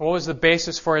 What was the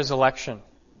basis for his election?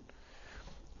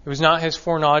 It was not his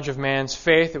foreknowledge of man's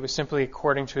faith. It was simply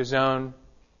according to his own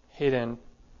hidden,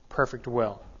 perfect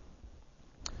will.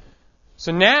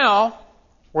 So now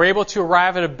we're able to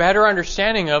arrive at a better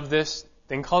understanding of this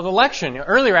thing called election.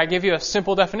 Earlier I gave you a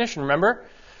simple definition, remember?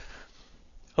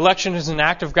 Election is an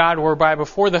act of God whereby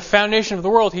before the foundation of the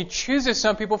world, He chooses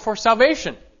some people for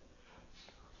salvation.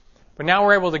 But now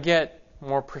we're able to get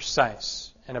more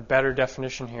precise and a better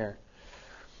definition here.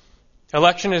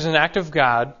 Election is an act of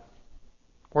God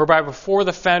whereby before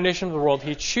the foundation of the world,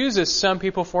 He chooses some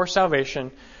people for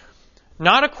salvation,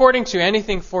 not according to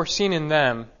anything foreseen in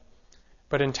them,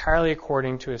 but entirely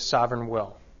according to His sovereign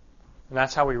will. And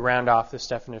that's how we round off this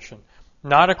definition.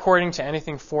 Not according to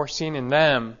anything foreseen in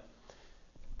them,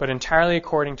 but entirely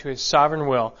according to His sovereign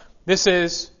will. This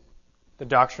is the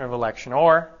doctrine of election,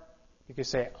 or you could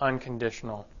say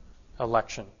unconditional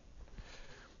election.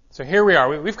 So here we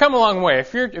are. We've come a long way.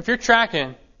 If you're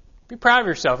tracking, be proud of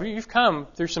yourself. You've come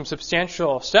through some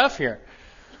substantial stuff here.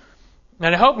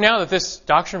 And I hope now that this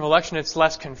doctrine of election, it's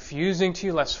less confusing to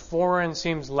you, less foreign,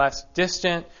 seems less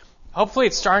distant. Hopefully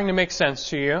it's starting to make sense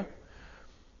to you.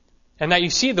 And that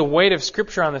you see the weight of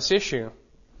Scripture on this issue.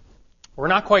 We're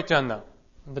not quite done, though.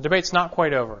 The debate's not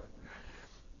quite over.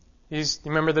 You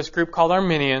remember this group called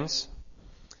Arminians?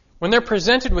 When they're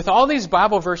presented with all these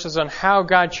Bible verses on how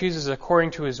God chooses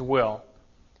according to His will,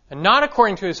 and not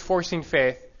according to His foreseen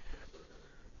faith,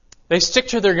 they stick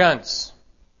to their guns.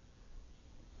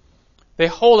 They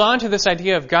hold on to this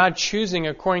idea of God choosing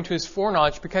according to His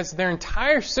foreknowledge because their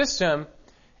entire system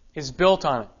is built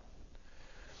on it.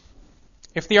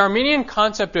 If the Arminian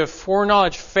concept of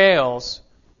foreknowledge fails,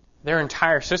 their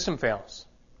entire system fails.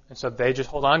 And so they just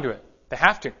hold on to it. They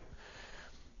have to.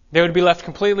 They would be left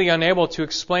completely unable to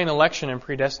explain election and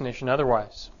predestination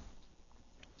otherwise.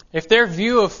 If their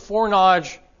view of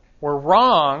foreknowledge were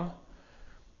wrong,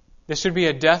 this would be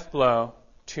a death blow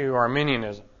to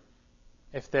Arminianism,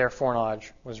 if their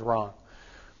foreknowledge was wrong.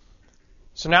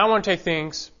 So now I want to take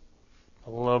things a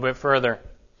little bit further.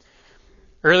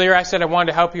 Earlier I said I wanted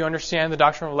to help you understand the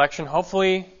doctrine of election.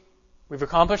 Hopefully we've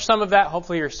accomplished some of that.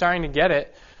 Hopefully you're starting to get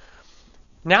it.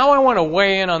 Now I want to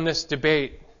weigh in on this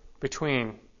debate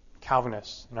between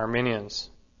Calvinists and Arminians.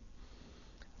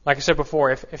 Like I said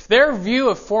before, if their view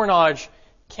of foreknowledge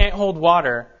can't hold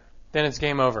water, then it's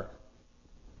game over.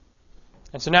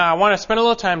 And so now I want to spend a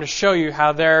little time to show you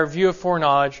how their view of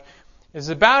foreknowledge is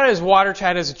about as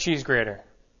watertight as a cheese grater.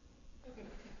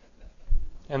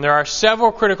 And there are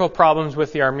several critical problems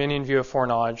with the Arminian view of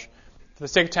foreknowledge. For the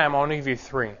sake of time, I want to give you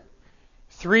three.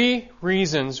 3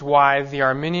 reasons why the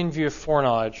Arminian view of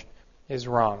foreknowledge is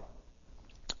wrong.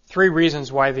 3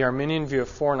 reasons why the Arminian view of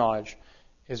foreknowledge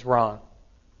is wrong.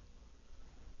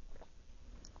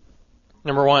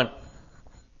 Number 1,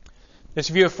 this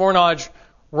view of foreknowledge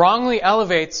wrongly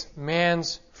elevates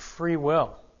man's free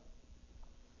will.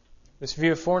 This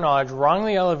view of foreknowledge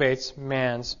wrongly elevates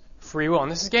man's free will.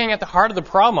 And this is getting at the heart of the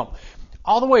problem.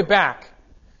 All the way back,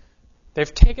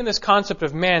 they've taken this concept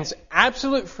of man's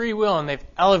absolute free will and they've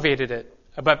elevated it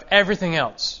above everything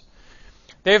else.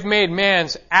 They've made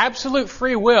man's absolute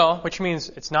free will, which means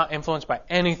it's not influenced by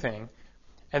anything,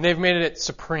 and they've made it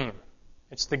supreme.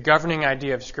 It's the governing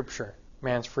idea of Scripture,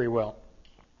 man's free will.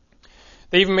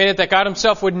 They even made it that God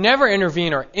Himself would never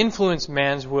intervene or influence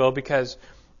man's will because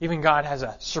even God has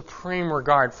a supreme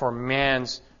regard for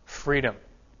man's freedom.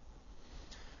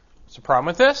 What's the problem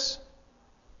with this?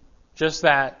 Just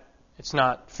that it's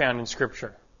not found in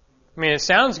Scripture. I mean, it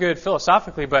sounds good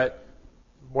philosophically, but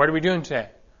what are we doing today?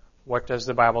 What does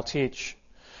the Bible teach?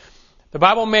 The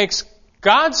Bible makes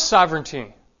God's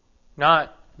sovereignty,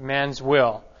 not man's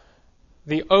will,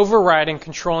 the overriding,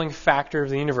 controlling factor of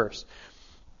the universe.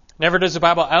 Never does the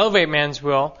Bible elevate man's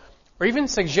will or even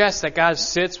suggest that God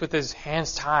sits with His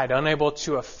hands tied, unable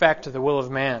to affect the will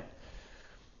of man.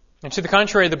 And to the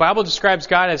contrary, the Bible describes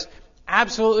God as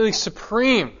absolutely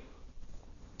supreme.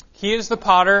 He is the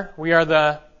potter, we are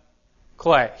the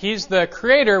clay. He's the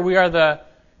creator, we are the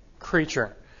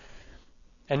creature.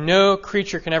 And no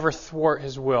creature can ever thwart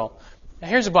His will. Now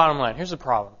here's the bottom line, here's the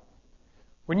problem.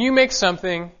 When you make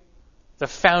something the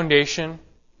foundation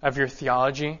of your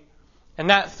theology, and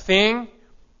that thing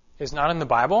is not in the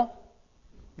Bible,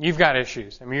 you've got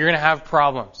issues. I mean, you're going to have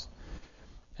problems.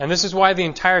 And this is why the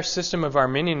entire system of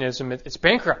Arminianism, it's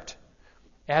bankrupt.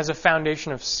 It has a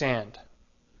foundation of sand.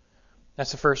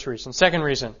 That's the first reason. Second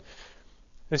reason,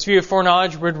 this view of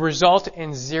foreknowledge would result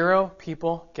in 0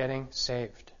 people getting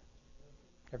saved.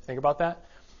 Ever think about that?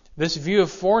 This view of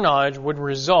foreknowledge would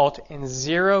result in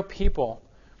 0 people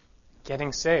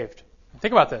getting saved.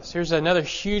 Think about this. Here's another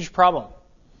huge problem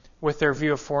with their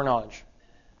view of foreknowledge.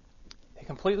 They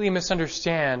completely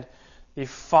misunderstand the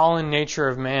fallen nature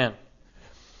of man.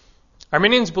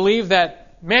 Arminians believe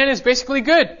that man is basically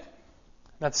good.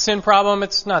 That sin problem,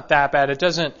 it's not that bad. It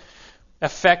doesn't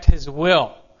affect his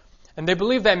will. And they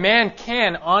believe that man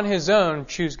can, on his own,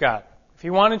 choose God. If he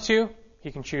wanted to,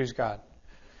 he can choose God.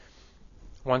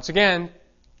 Once again,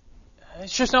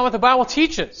 it's just not what the Bible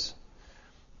teaches.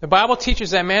 The Bible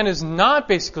teaches that man is not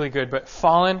basically good, but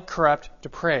fallen, corrupt,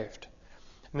 depraved.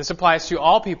 And this applies to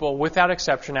all people without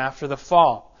exception after the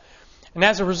fall. And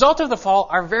as a result of the fall,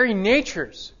 our very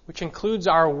natures, which includes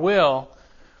our will,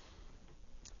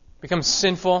 become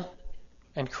sinful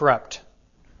and corrupt.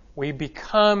 We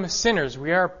become sinners.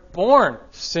 We are born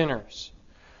sinners.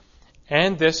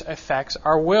 And this affects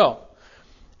our will.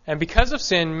 And because of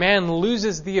sin, man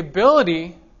loses the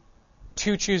ability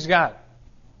to choose God.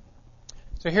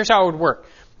 So here's how it would work.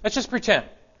 Let's just pretend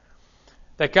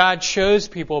that God chose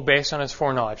people based on his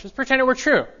foreknowledge. Let's pretend it were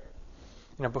true.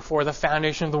 Before the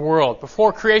foundation of the world,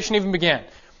 before creation even began,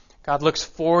 God looks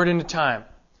forward into time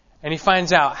and he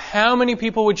finds out how many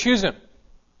people would choose him.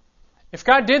 If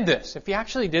God did this, if he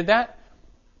actually did that,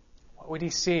 what would he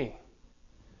see?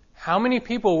 How many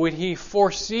people would he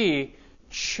foresee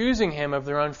choosing him of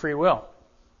their own free will?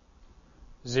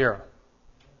 Zero.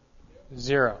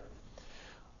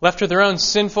 Left to their own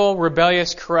sinful,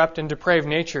 rebellious, corrupt, and depraved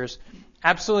natures,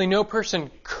 absolutely no person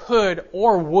could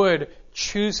or would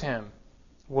choose him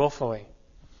willfully.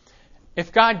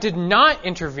 If God did not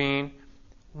intervene,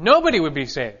 nobody would be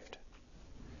saved.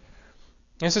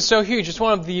 This is so huge. It's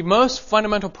one of the most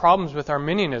fundamental problems with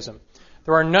Arminianism.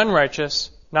 There are none righteous,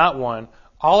 not one.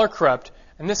 All are corrupt,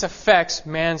 and this affects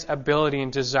man's ability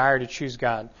and desire to choose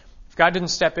God. If God didn't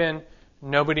step in,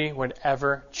 nobody would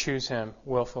ever choose him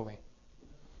willfully.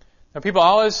 Now, people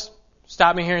always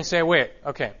stop me here and say, wait,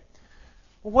 okay,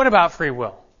 well, what about free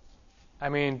will? I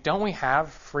mean, don't we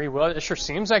have free will? It sure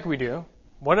seems like we do.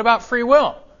 What about free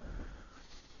will?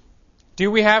 Do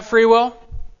we have free will?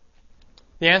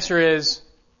 The answer is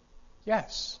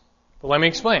yes. But let me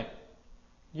explain.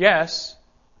 Yes,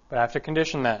 but I have to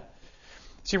condition that.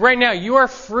 See, right now, you are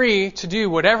free to do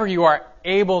whatever you are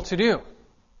able to do.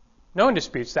 No one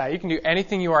disputes that. You can do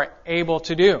anything you are able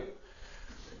to do.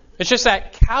 It's just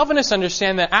that Calvinists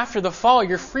understand that after the fall,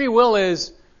 your free will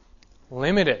is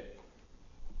limited.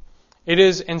 It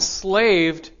is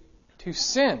enslaved to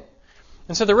sin.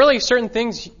 And so there are really certain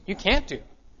things you can't do.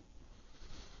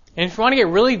 And if you want to get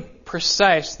really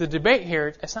precise, the debate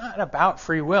here, it's not about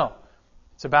free will.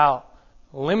 It's about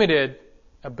limited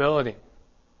ability. If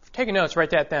you're taking notes,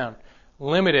 write that down.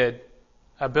 Limited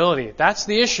ability. That's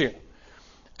the issue.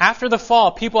 After the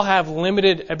fall, people have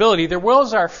limited ability. Their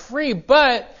wills are free,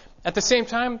 but at the same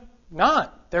time,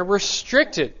 not. They're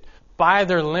restricted by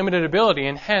their limited ability,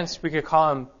 and hence we could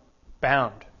call them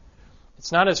bound.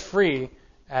 It's not as free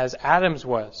as Adam's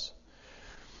was.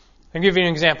 I'll give you an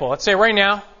example. Let's say right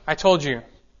now, I told you,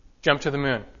 jump to the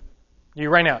moon. You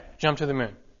right now, jump to the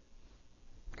moon.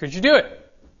 Could you do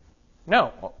it?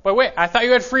 No. But wait, I thought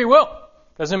you had free will.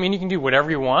 Doesn't mean you can do whatever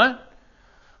you want?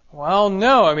 Well,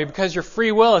 no. I mean, because your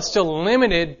free will is still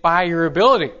limited by your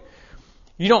ability.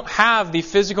 You don't have the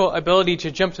physical ability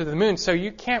to jump to the moon, so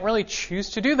you can't really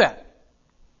choose to do that.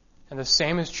 And the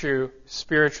same is true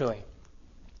spiritually.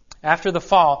 After the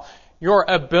fall, your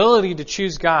ability to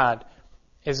choose God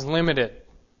is limited.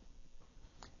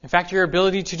 In fact, your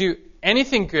ability to do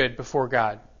anything good before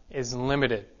God is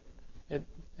limited.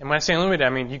 And when I say limited,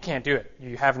 I mean you can't do it.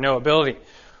 You have no ability.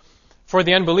 For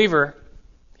the unbeliever,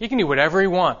 he can do whatever he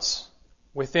wants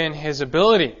within his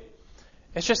ability.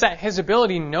 It's just that his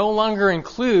ability no longer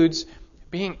includes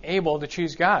being able to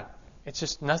choose God. It's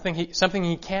just something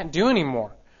he can't do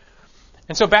anymore.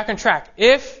 And so back on track.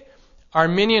 If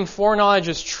Arminian foreknowledge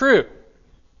is true,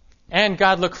 and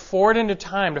God looked forward into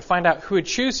time to find out who would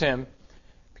choose him,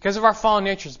 because of our fallen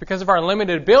natures, because of our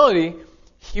limited ability,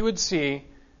 he would see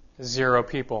 0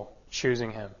 people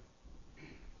choosing him.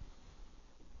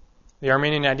 The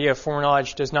Arminian idea of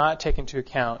foreknowledge does not take into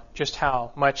account just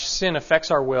how much sin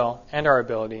affects our will and our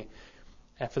ability.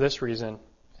 And for this reason,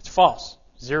 it's false.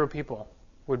 0 people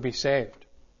would be saved.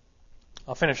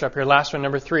 I'll finish up here. Last one,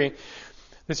 number 3.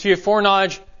 This view of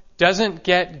foreknowledge doesn't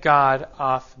get God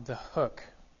off the hook.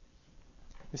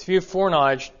 This view of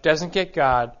foreknowledge doesn't get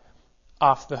God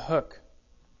off the hook.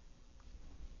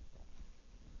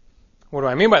 What do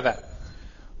I mean by that?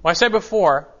 Well, I said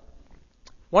before,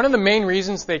 one of the main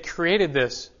reasons they created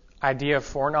this idea of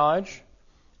foreknowledge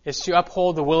is to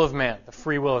uphold the will of man, the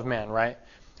free will of man, right?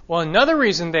 Well, another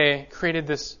reason they created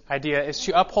this idea is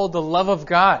to uphold the love of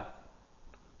God.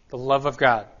 The love of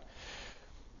God.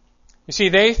 You see,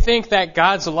 they think that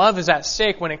God's love is at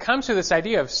stake when it comes to this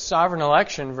idea of sovereign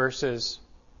election versus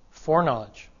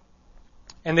foreknowledge.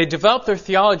 And they develop their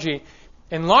theology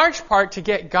in large part to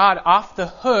get God off the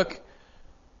hook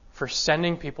for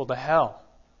sending people to hell.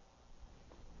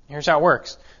 Here's how it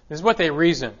works. This is what they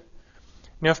reason.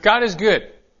 If God is good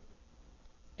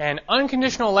and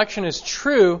unconditional election is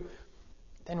true,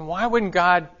 then why wouldn't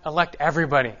God elect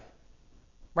everybody?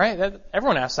 Right?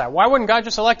 Everyone asks that. Why wouldn't God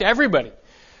just elect everybody?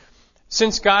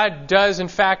 Since God does, in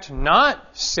fact,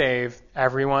 not save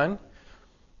everyone,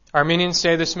 Arminians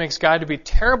say this makes God to be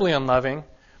terribly unloving,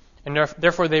 and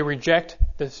therefore they reject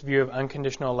this view of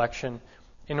unconditional election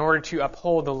in order to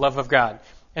uphold the love of God.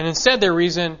 And instead they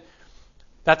reason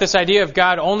that this idea of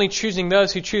God only choosing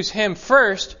those who choose Him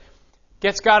first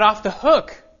gets God off the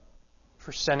hook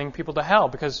for sending people to hell,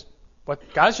 because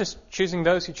God's just choosing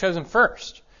those who chose Him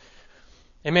first.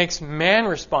 It makes man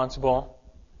responsible,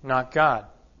 not God.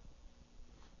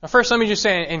 Now first, let me just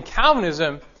say, in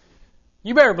Calvinism,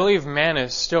 you better believe man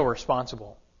is still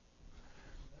responsible.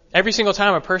 Every single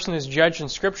time a person is judged in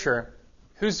Scripture,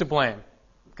 who's to blame?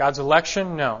 God's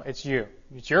election? No, it's you.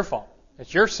 It's your fault.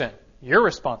 It's your sin. You're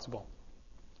responsible.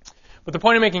 But the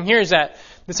point I'm making here is that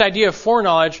this idea of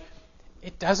foreknowledge,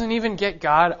 it doesn't even get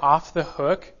God off the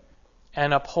hook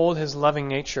and uphold His loving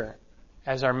nature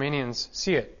as Arminians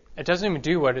see it. It doesn't even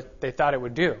do what they thought it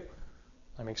would do.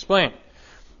 Let me explain.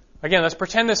 Again, let's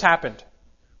pretend this happened.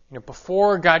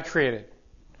 Before God created,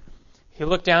 He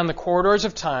looked down the corridors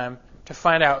of time to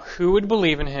find out who would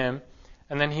believe in Him,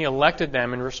 and then He elected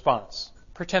them in response.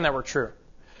 Pretend that were true.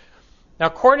 Now,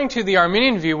 according to the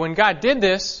Arminian view, when God did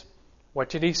this, what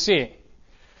did He see?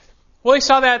 Well, He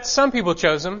saw that some people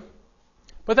chose Him,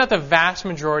 but that the vast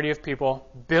majority of people,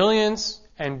 billions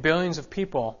and billions of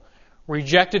people,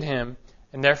 rejected Him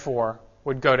and therefore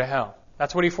would go to hell.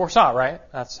 That's what He foresaw, right?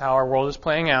 That's how our world is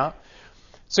playing out.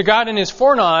 So God, in His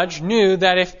foreknowledge, knew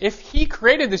that if He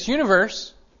created this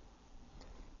universe,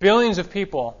 billions of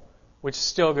people would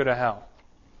still go to hell.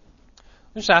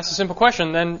 Let's just ask a simple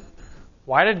question, then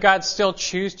why did God still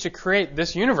choose to create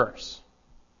this universe?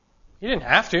 He didn't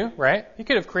have to, right? He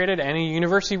could have created any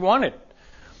universe He wanted.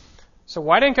 So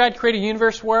why didn't God create a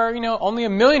universe where, only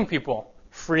 1 million people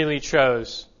freely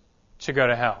chose to go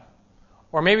to hell?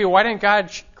 Or maybe why didn't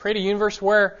God create a universe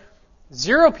where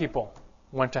 0 people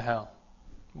went to hell?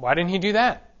 Why didn't He do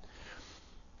that?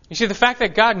 You see, the fact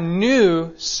that God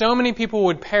knew so many people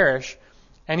would perish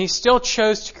and He still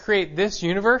chose to create this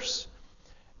universe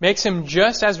makes Him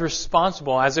just as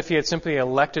responsible as if He had simply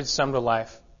elected some to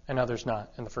life and others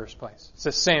not in the first place. It's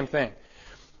the same thing.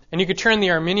 And you could turn the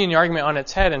Arminian argument on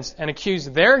its head and accuse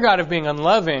their God of being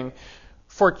unloving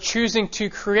for choosing to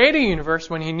create a universe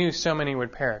when He knew so many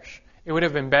would perish. It would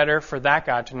have been better for that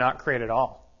God to not create at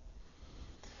all.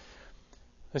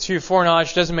 This view of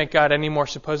foreknowledge doesn't make God any more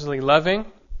supposedly loving.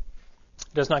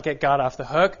 It does not get God off the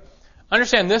hook.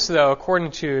 Understand this, though,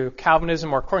 according to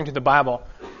Calvinism or according to the Bible,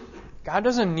 God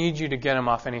doesn't need you to get Him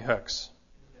off any hooks.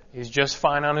 He's just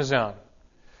fine on His own.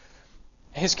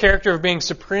 His character of being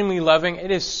supremely loving,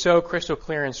 it is so crystal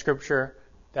clear in Scripture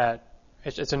that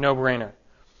it's a no-brainer.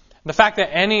 The fact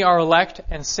that any are elect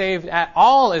and saved at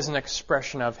all is an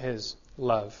expression of His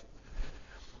love.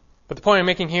 But the point I'm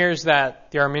making here is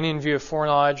that the Arminian view of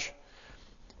foreknowledge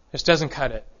just doesn't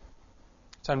cut it.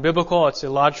 It's unbiblical, it's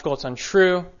illogical, it's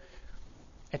untrue.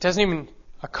 It doesn't even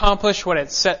accomplish what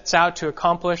it sets out to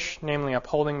accomplish, namely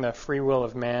upholding the free will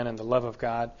of man and the love of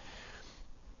God.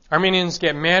 Arminians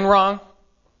get man wrong,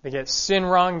 they get sin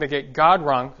wrong, they get God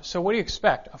wrong. So what do you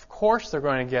expect? Of course they're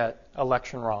going to get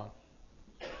election wrong.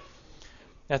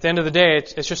 At the end of the day,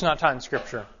 it's just not taught in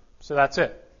Scripture. So that's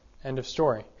it. End of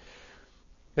story.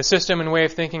 The system and way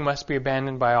of thinking must be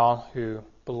abandoned by all who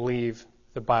believe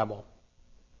the Bible.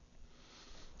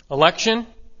 Election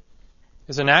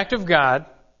is an act of God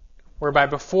whereby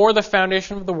before the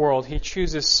foundation of the world, He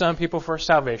chooses some people for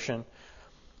salvation,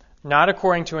 not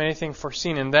according to anything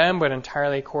foreseen in them, but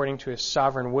entirely according to His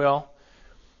sovereign will.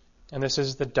 And this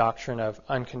is the doctrine of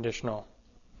unconditional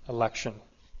election.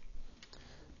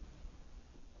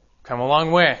 Come a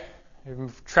long way.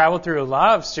 We've traveled through a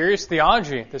lot of serious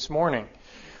theology this morning.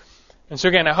 And so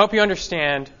again, I hope you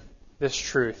understand this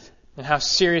truth and how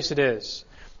serious it is.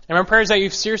 And my prayer is that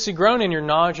you've seriously grown in your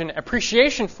knowledge and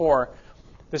appreciation for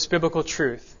this biblical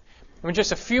truth. And with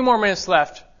just a few more minutes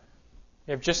left,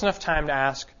 we have just enough time to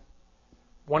ask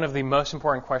one of the most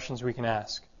important questions we can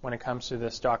ask when it comes to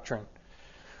this doctrine.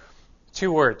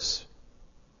 2 words.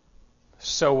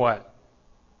 So what?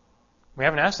 We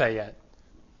haven't asked that yet.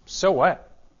 So what?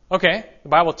 Okay, the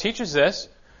Bible teaches this.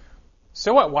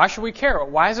 So what? Why should we care?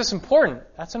 Why is this important?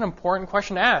 That's an important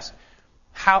question to ask.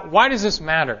 Why does this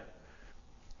matter?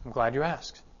 I'm glad you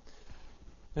asked.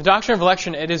 The doctrine of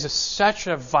election, it is such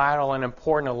a vital and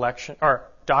important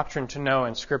doctrine to know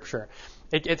in Scripture.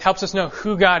 It helps us know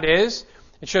who God is.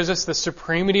 It shows us the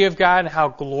supremacy of God and how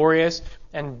glorious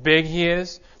and big He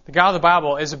is. the God of the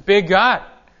Bible, is a big God.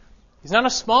 He's not a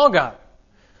small God.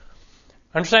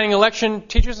 Understanding election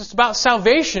teaches us about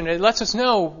salvation. It lets us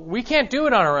know we can't do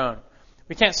it on our own.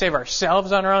 We can't save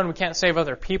ourselves on our own. We can't save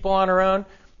other people on our own.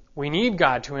 We need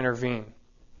God to intervene.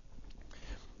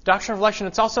 Doctrine of election,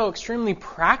 it's also extremely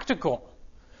practical.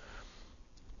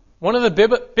 One of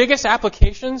the biggest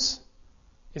applications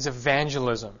is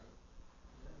evangelism.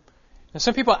 And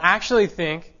some people actually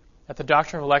think that the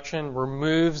doctrine of election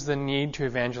removes the need to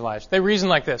evangelize. They reason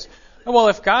like this. Oh, well,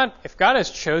 if God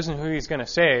has chosen who He's going to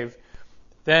save,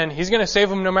 then He's going to save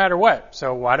them no matter what.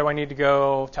 So why do I need to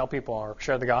go tell people or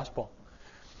share the gospel?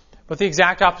 But the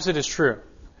exact opposite is true.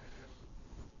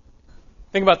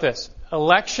 Think about this.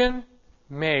 Election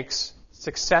makes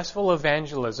successful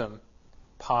evangelism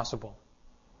possible.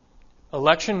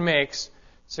 Election makes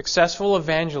successful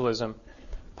evangelism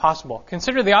possible.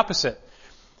 Consider the opposite.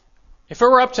 If it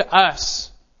were up to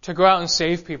us to go out and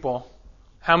save people,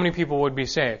 how many people would be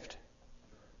saved?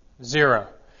 0.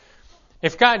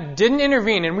 If God didn't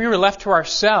intervene and we were left to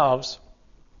ourselves,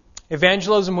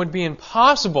 evangelism would be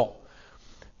impossible.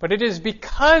 But it is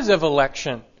because of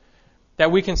election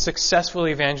that we can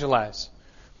successfully evangelize.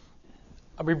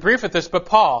 I'll be brief with this, but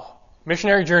Paul,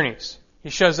 missionary journeys, he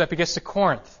shows up, he gets to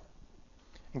Corinth.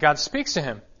 And God speaks to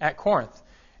him at Corinth.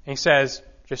 And he says,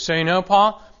 just so you know,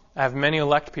 Paul, I have many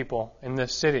elect people in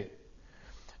this city.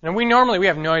 And we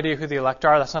have no idea who the elect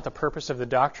are. That's not the purpose of the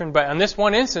doctrine. But on this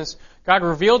one instance, God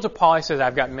revealed to Paul, he says,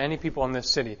 I've got many people in this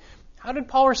city. How did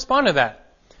Paul respond to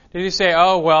that? Did he say,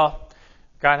 oh, well,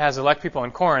 God has elect people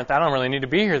in Corinth. I don't really need to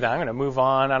be here then. I'm going to move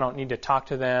on. I don't need to talk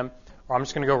to them. Or I'm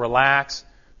just going to go relax.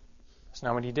 That's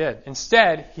not what he did.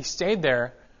 Instead, he stayed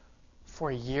there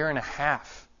for 1.5 years.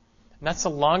 And that's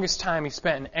the longest time he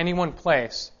spent in any one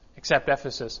place except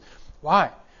Ephesus.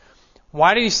 Why?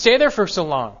 Why did he stay there for so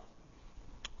long?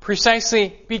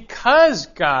 Precisely because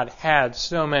God had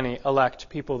so many elect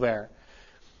people there.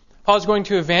 Paul is going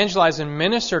to evangelize and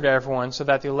minister to everyone so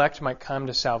that the elect might come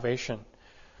to salvation.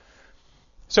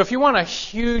 So if you want a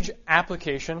huge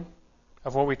application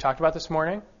of what we talked about this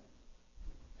morning,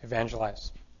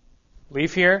 evangelize.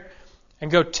 Leave here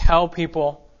and go tell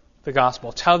people the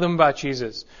gospel. Tell them about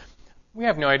Jesus. We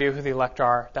have no idea who the elect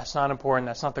are. That's not important.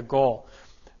 That's not the goal.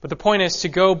 But the point is to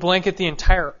go blanket the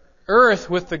entire earth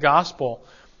with the gospel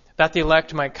that the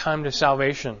elect might come to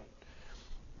salvation.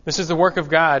 This is the work of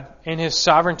God in His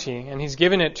sovereignty, and He's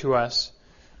given it to us.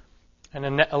 And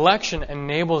an election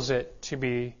enables it to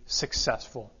be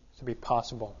successful, to be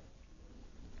possible.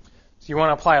 So you want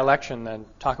to apply election, then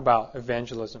talk about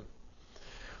evangelism.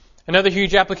 Another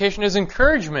huge application is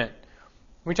encouragement.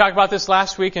 We talked about this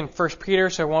last week in 1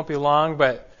 Peter, so it won't be long,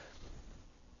 but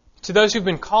to those who've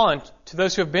been called, to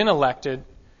those who have been elected,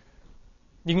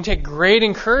 you can take great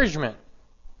encouragement.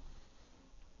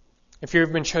 If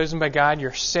you've been chosen by God,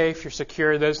 you're safe, you're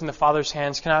secure. Those in the Father's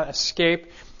hands cannot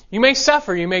escape. You may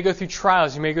suffer, you may go through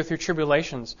trials, you may go through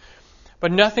tribulations,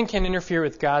 but nothing can interfere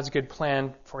with God's good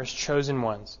plan for His chosen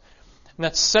ones. And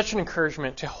that's such an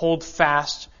encouragement to hold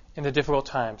fast in the difficult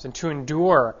times and to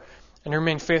endure and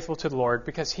remain faithful to the Lord,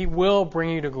 because He will bring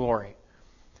you to glory.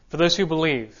 For those who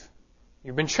believe,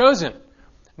 you've been chosen.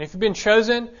 And if you've been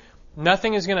chosen,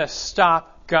 nothing is going to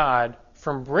stop God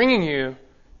from bringing you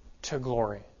to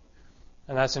glory.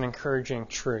 And that's an encouraging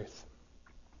truth.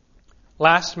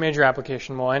 Last major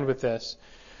application, we'll end with this.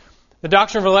 The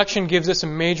doctrine of election gives us a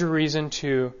major reason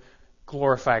to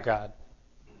glorify God.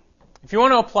 If you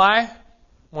want to apply,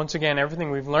 once again,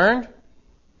 everything we've learned,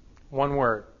 one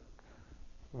word: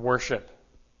 worship.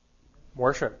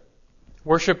 Worship.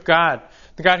 Worship God,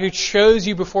 the God who chose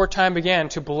you before time began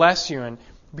to bless you and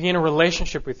be in a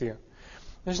relationship with you.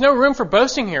 There's no room for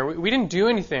boasting here. We didn't do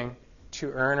anything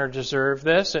to earn or deserve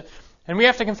this. And we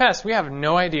have to confess, we have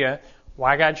no idea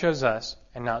why God chose us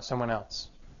and not someone else.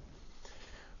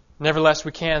 Nevertheless,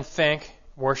 we can thank,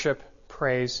 worship,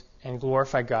 praise, and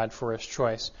glorify God for His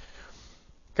choice.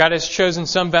 God has chosen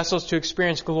some vessels to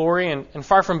experience glory, and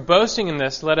far from boasting in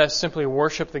this, let us simply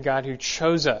worship the God who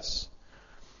chose us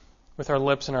with our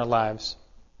lips and our lives.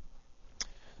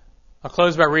 I'll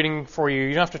close by reading for you.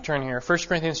 You don't have to turn here. 1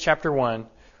 Corinthians chapter 1,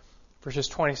 verses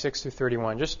 26 through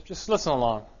 31. Just listen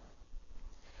along.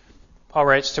 Paul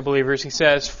writes to believers, he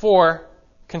says, "For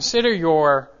consider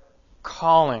your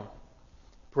calling,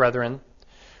 brethren.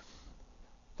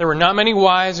 There were not many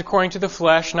wise according to the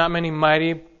flesh, not many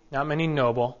mighty, not many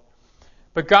noble.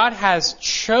 But God has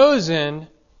chosen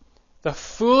the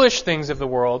foolish things of the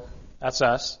world," that's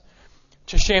us,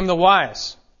 "to shame the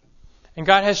wise. And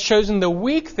God has chosen the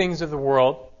weak things of the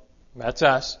world," that's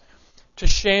us, "to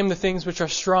shame the things which are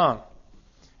strong.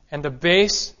 And the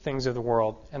base things of the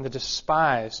world and the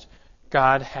despised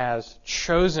God has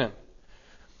chosen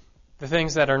the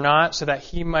things that are not, so that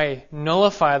he may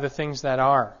nullify the things that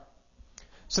are,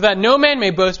 so that no man may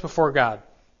boast before God.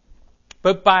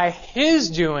 But by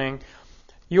his doing,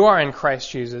 you are in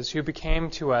Christ Jesus, who became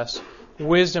to us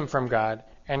wisdom from God,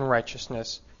 and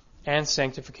righteousness, and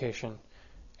sanctification,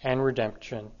 and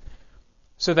redemption,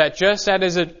 so that just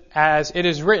as it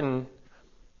is written,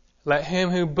 let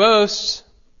him who boasts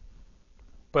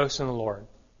boast in the Lord.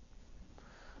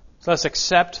 So let's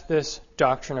accept this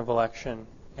doctrine of election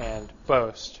and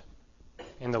boast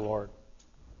in the Lord.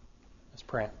 Let's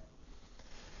pray.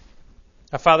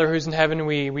 Our Father who's in heaven,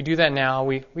 we do that now.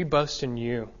 We boast in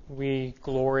you. We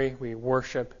glory, we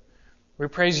worship, we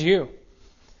praise you.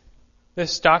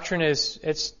 This doctrine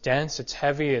it's dense, it's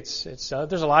heavy, there's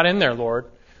a lot in there, Lord.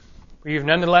 But you've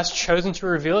nonetheless chosen to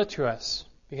reveal it to us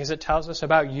because it tells us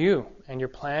about you and your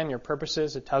plan, your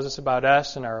purposes. It tells us about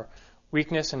us and our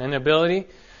weakness and inability.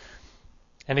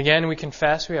 And again, we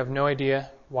confess we have no idea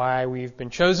why we've been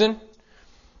chosen.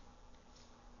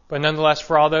 But nonetheless,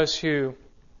 for all those who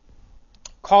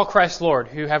call Christ Lord,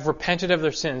 who have repented of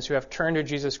their sins, who have turned to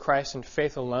Jesus Christ in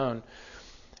faith alone,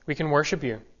 we can worship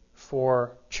you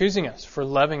for choosing us, for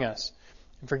loving us,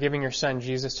 and for giving your Son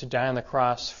Jesus to die on the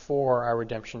cross for our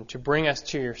redemption, to bring us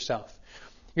to yourself.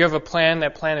 You have a plan.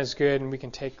 That plan is good, and we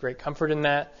can take great comfort in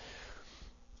that.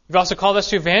 You've also called us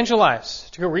to evangelize,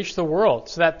 to go reach the world,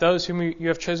 so that those whom you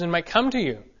have chosen might come to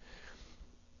you.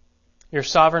 You're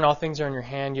sovereign. All things are in your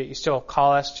hand, yet you still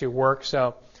call us to work.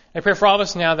 So I pray for all of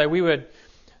us now that we would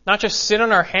not just sit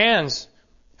on our hands,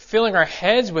 filling our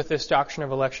heads with this doctrine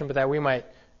of election, but that we might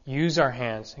use our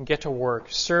hands and get to work,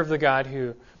 serve the God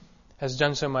who has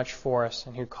done so much for us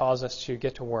and who calls us to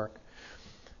get to work.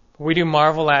 We do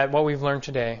marvel at what we've learned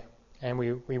today, and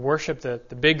we worship the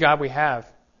big God we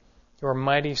have. You're a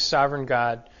mighty, sovereign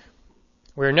God.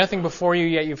 We are nothing before you,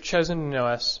 yet you've chosen to know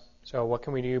us. So what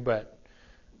can we do but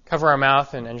cover our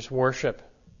mouth and just worship?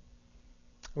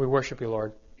 We worship you,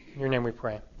 Lord. In your name we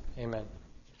pray. Amen.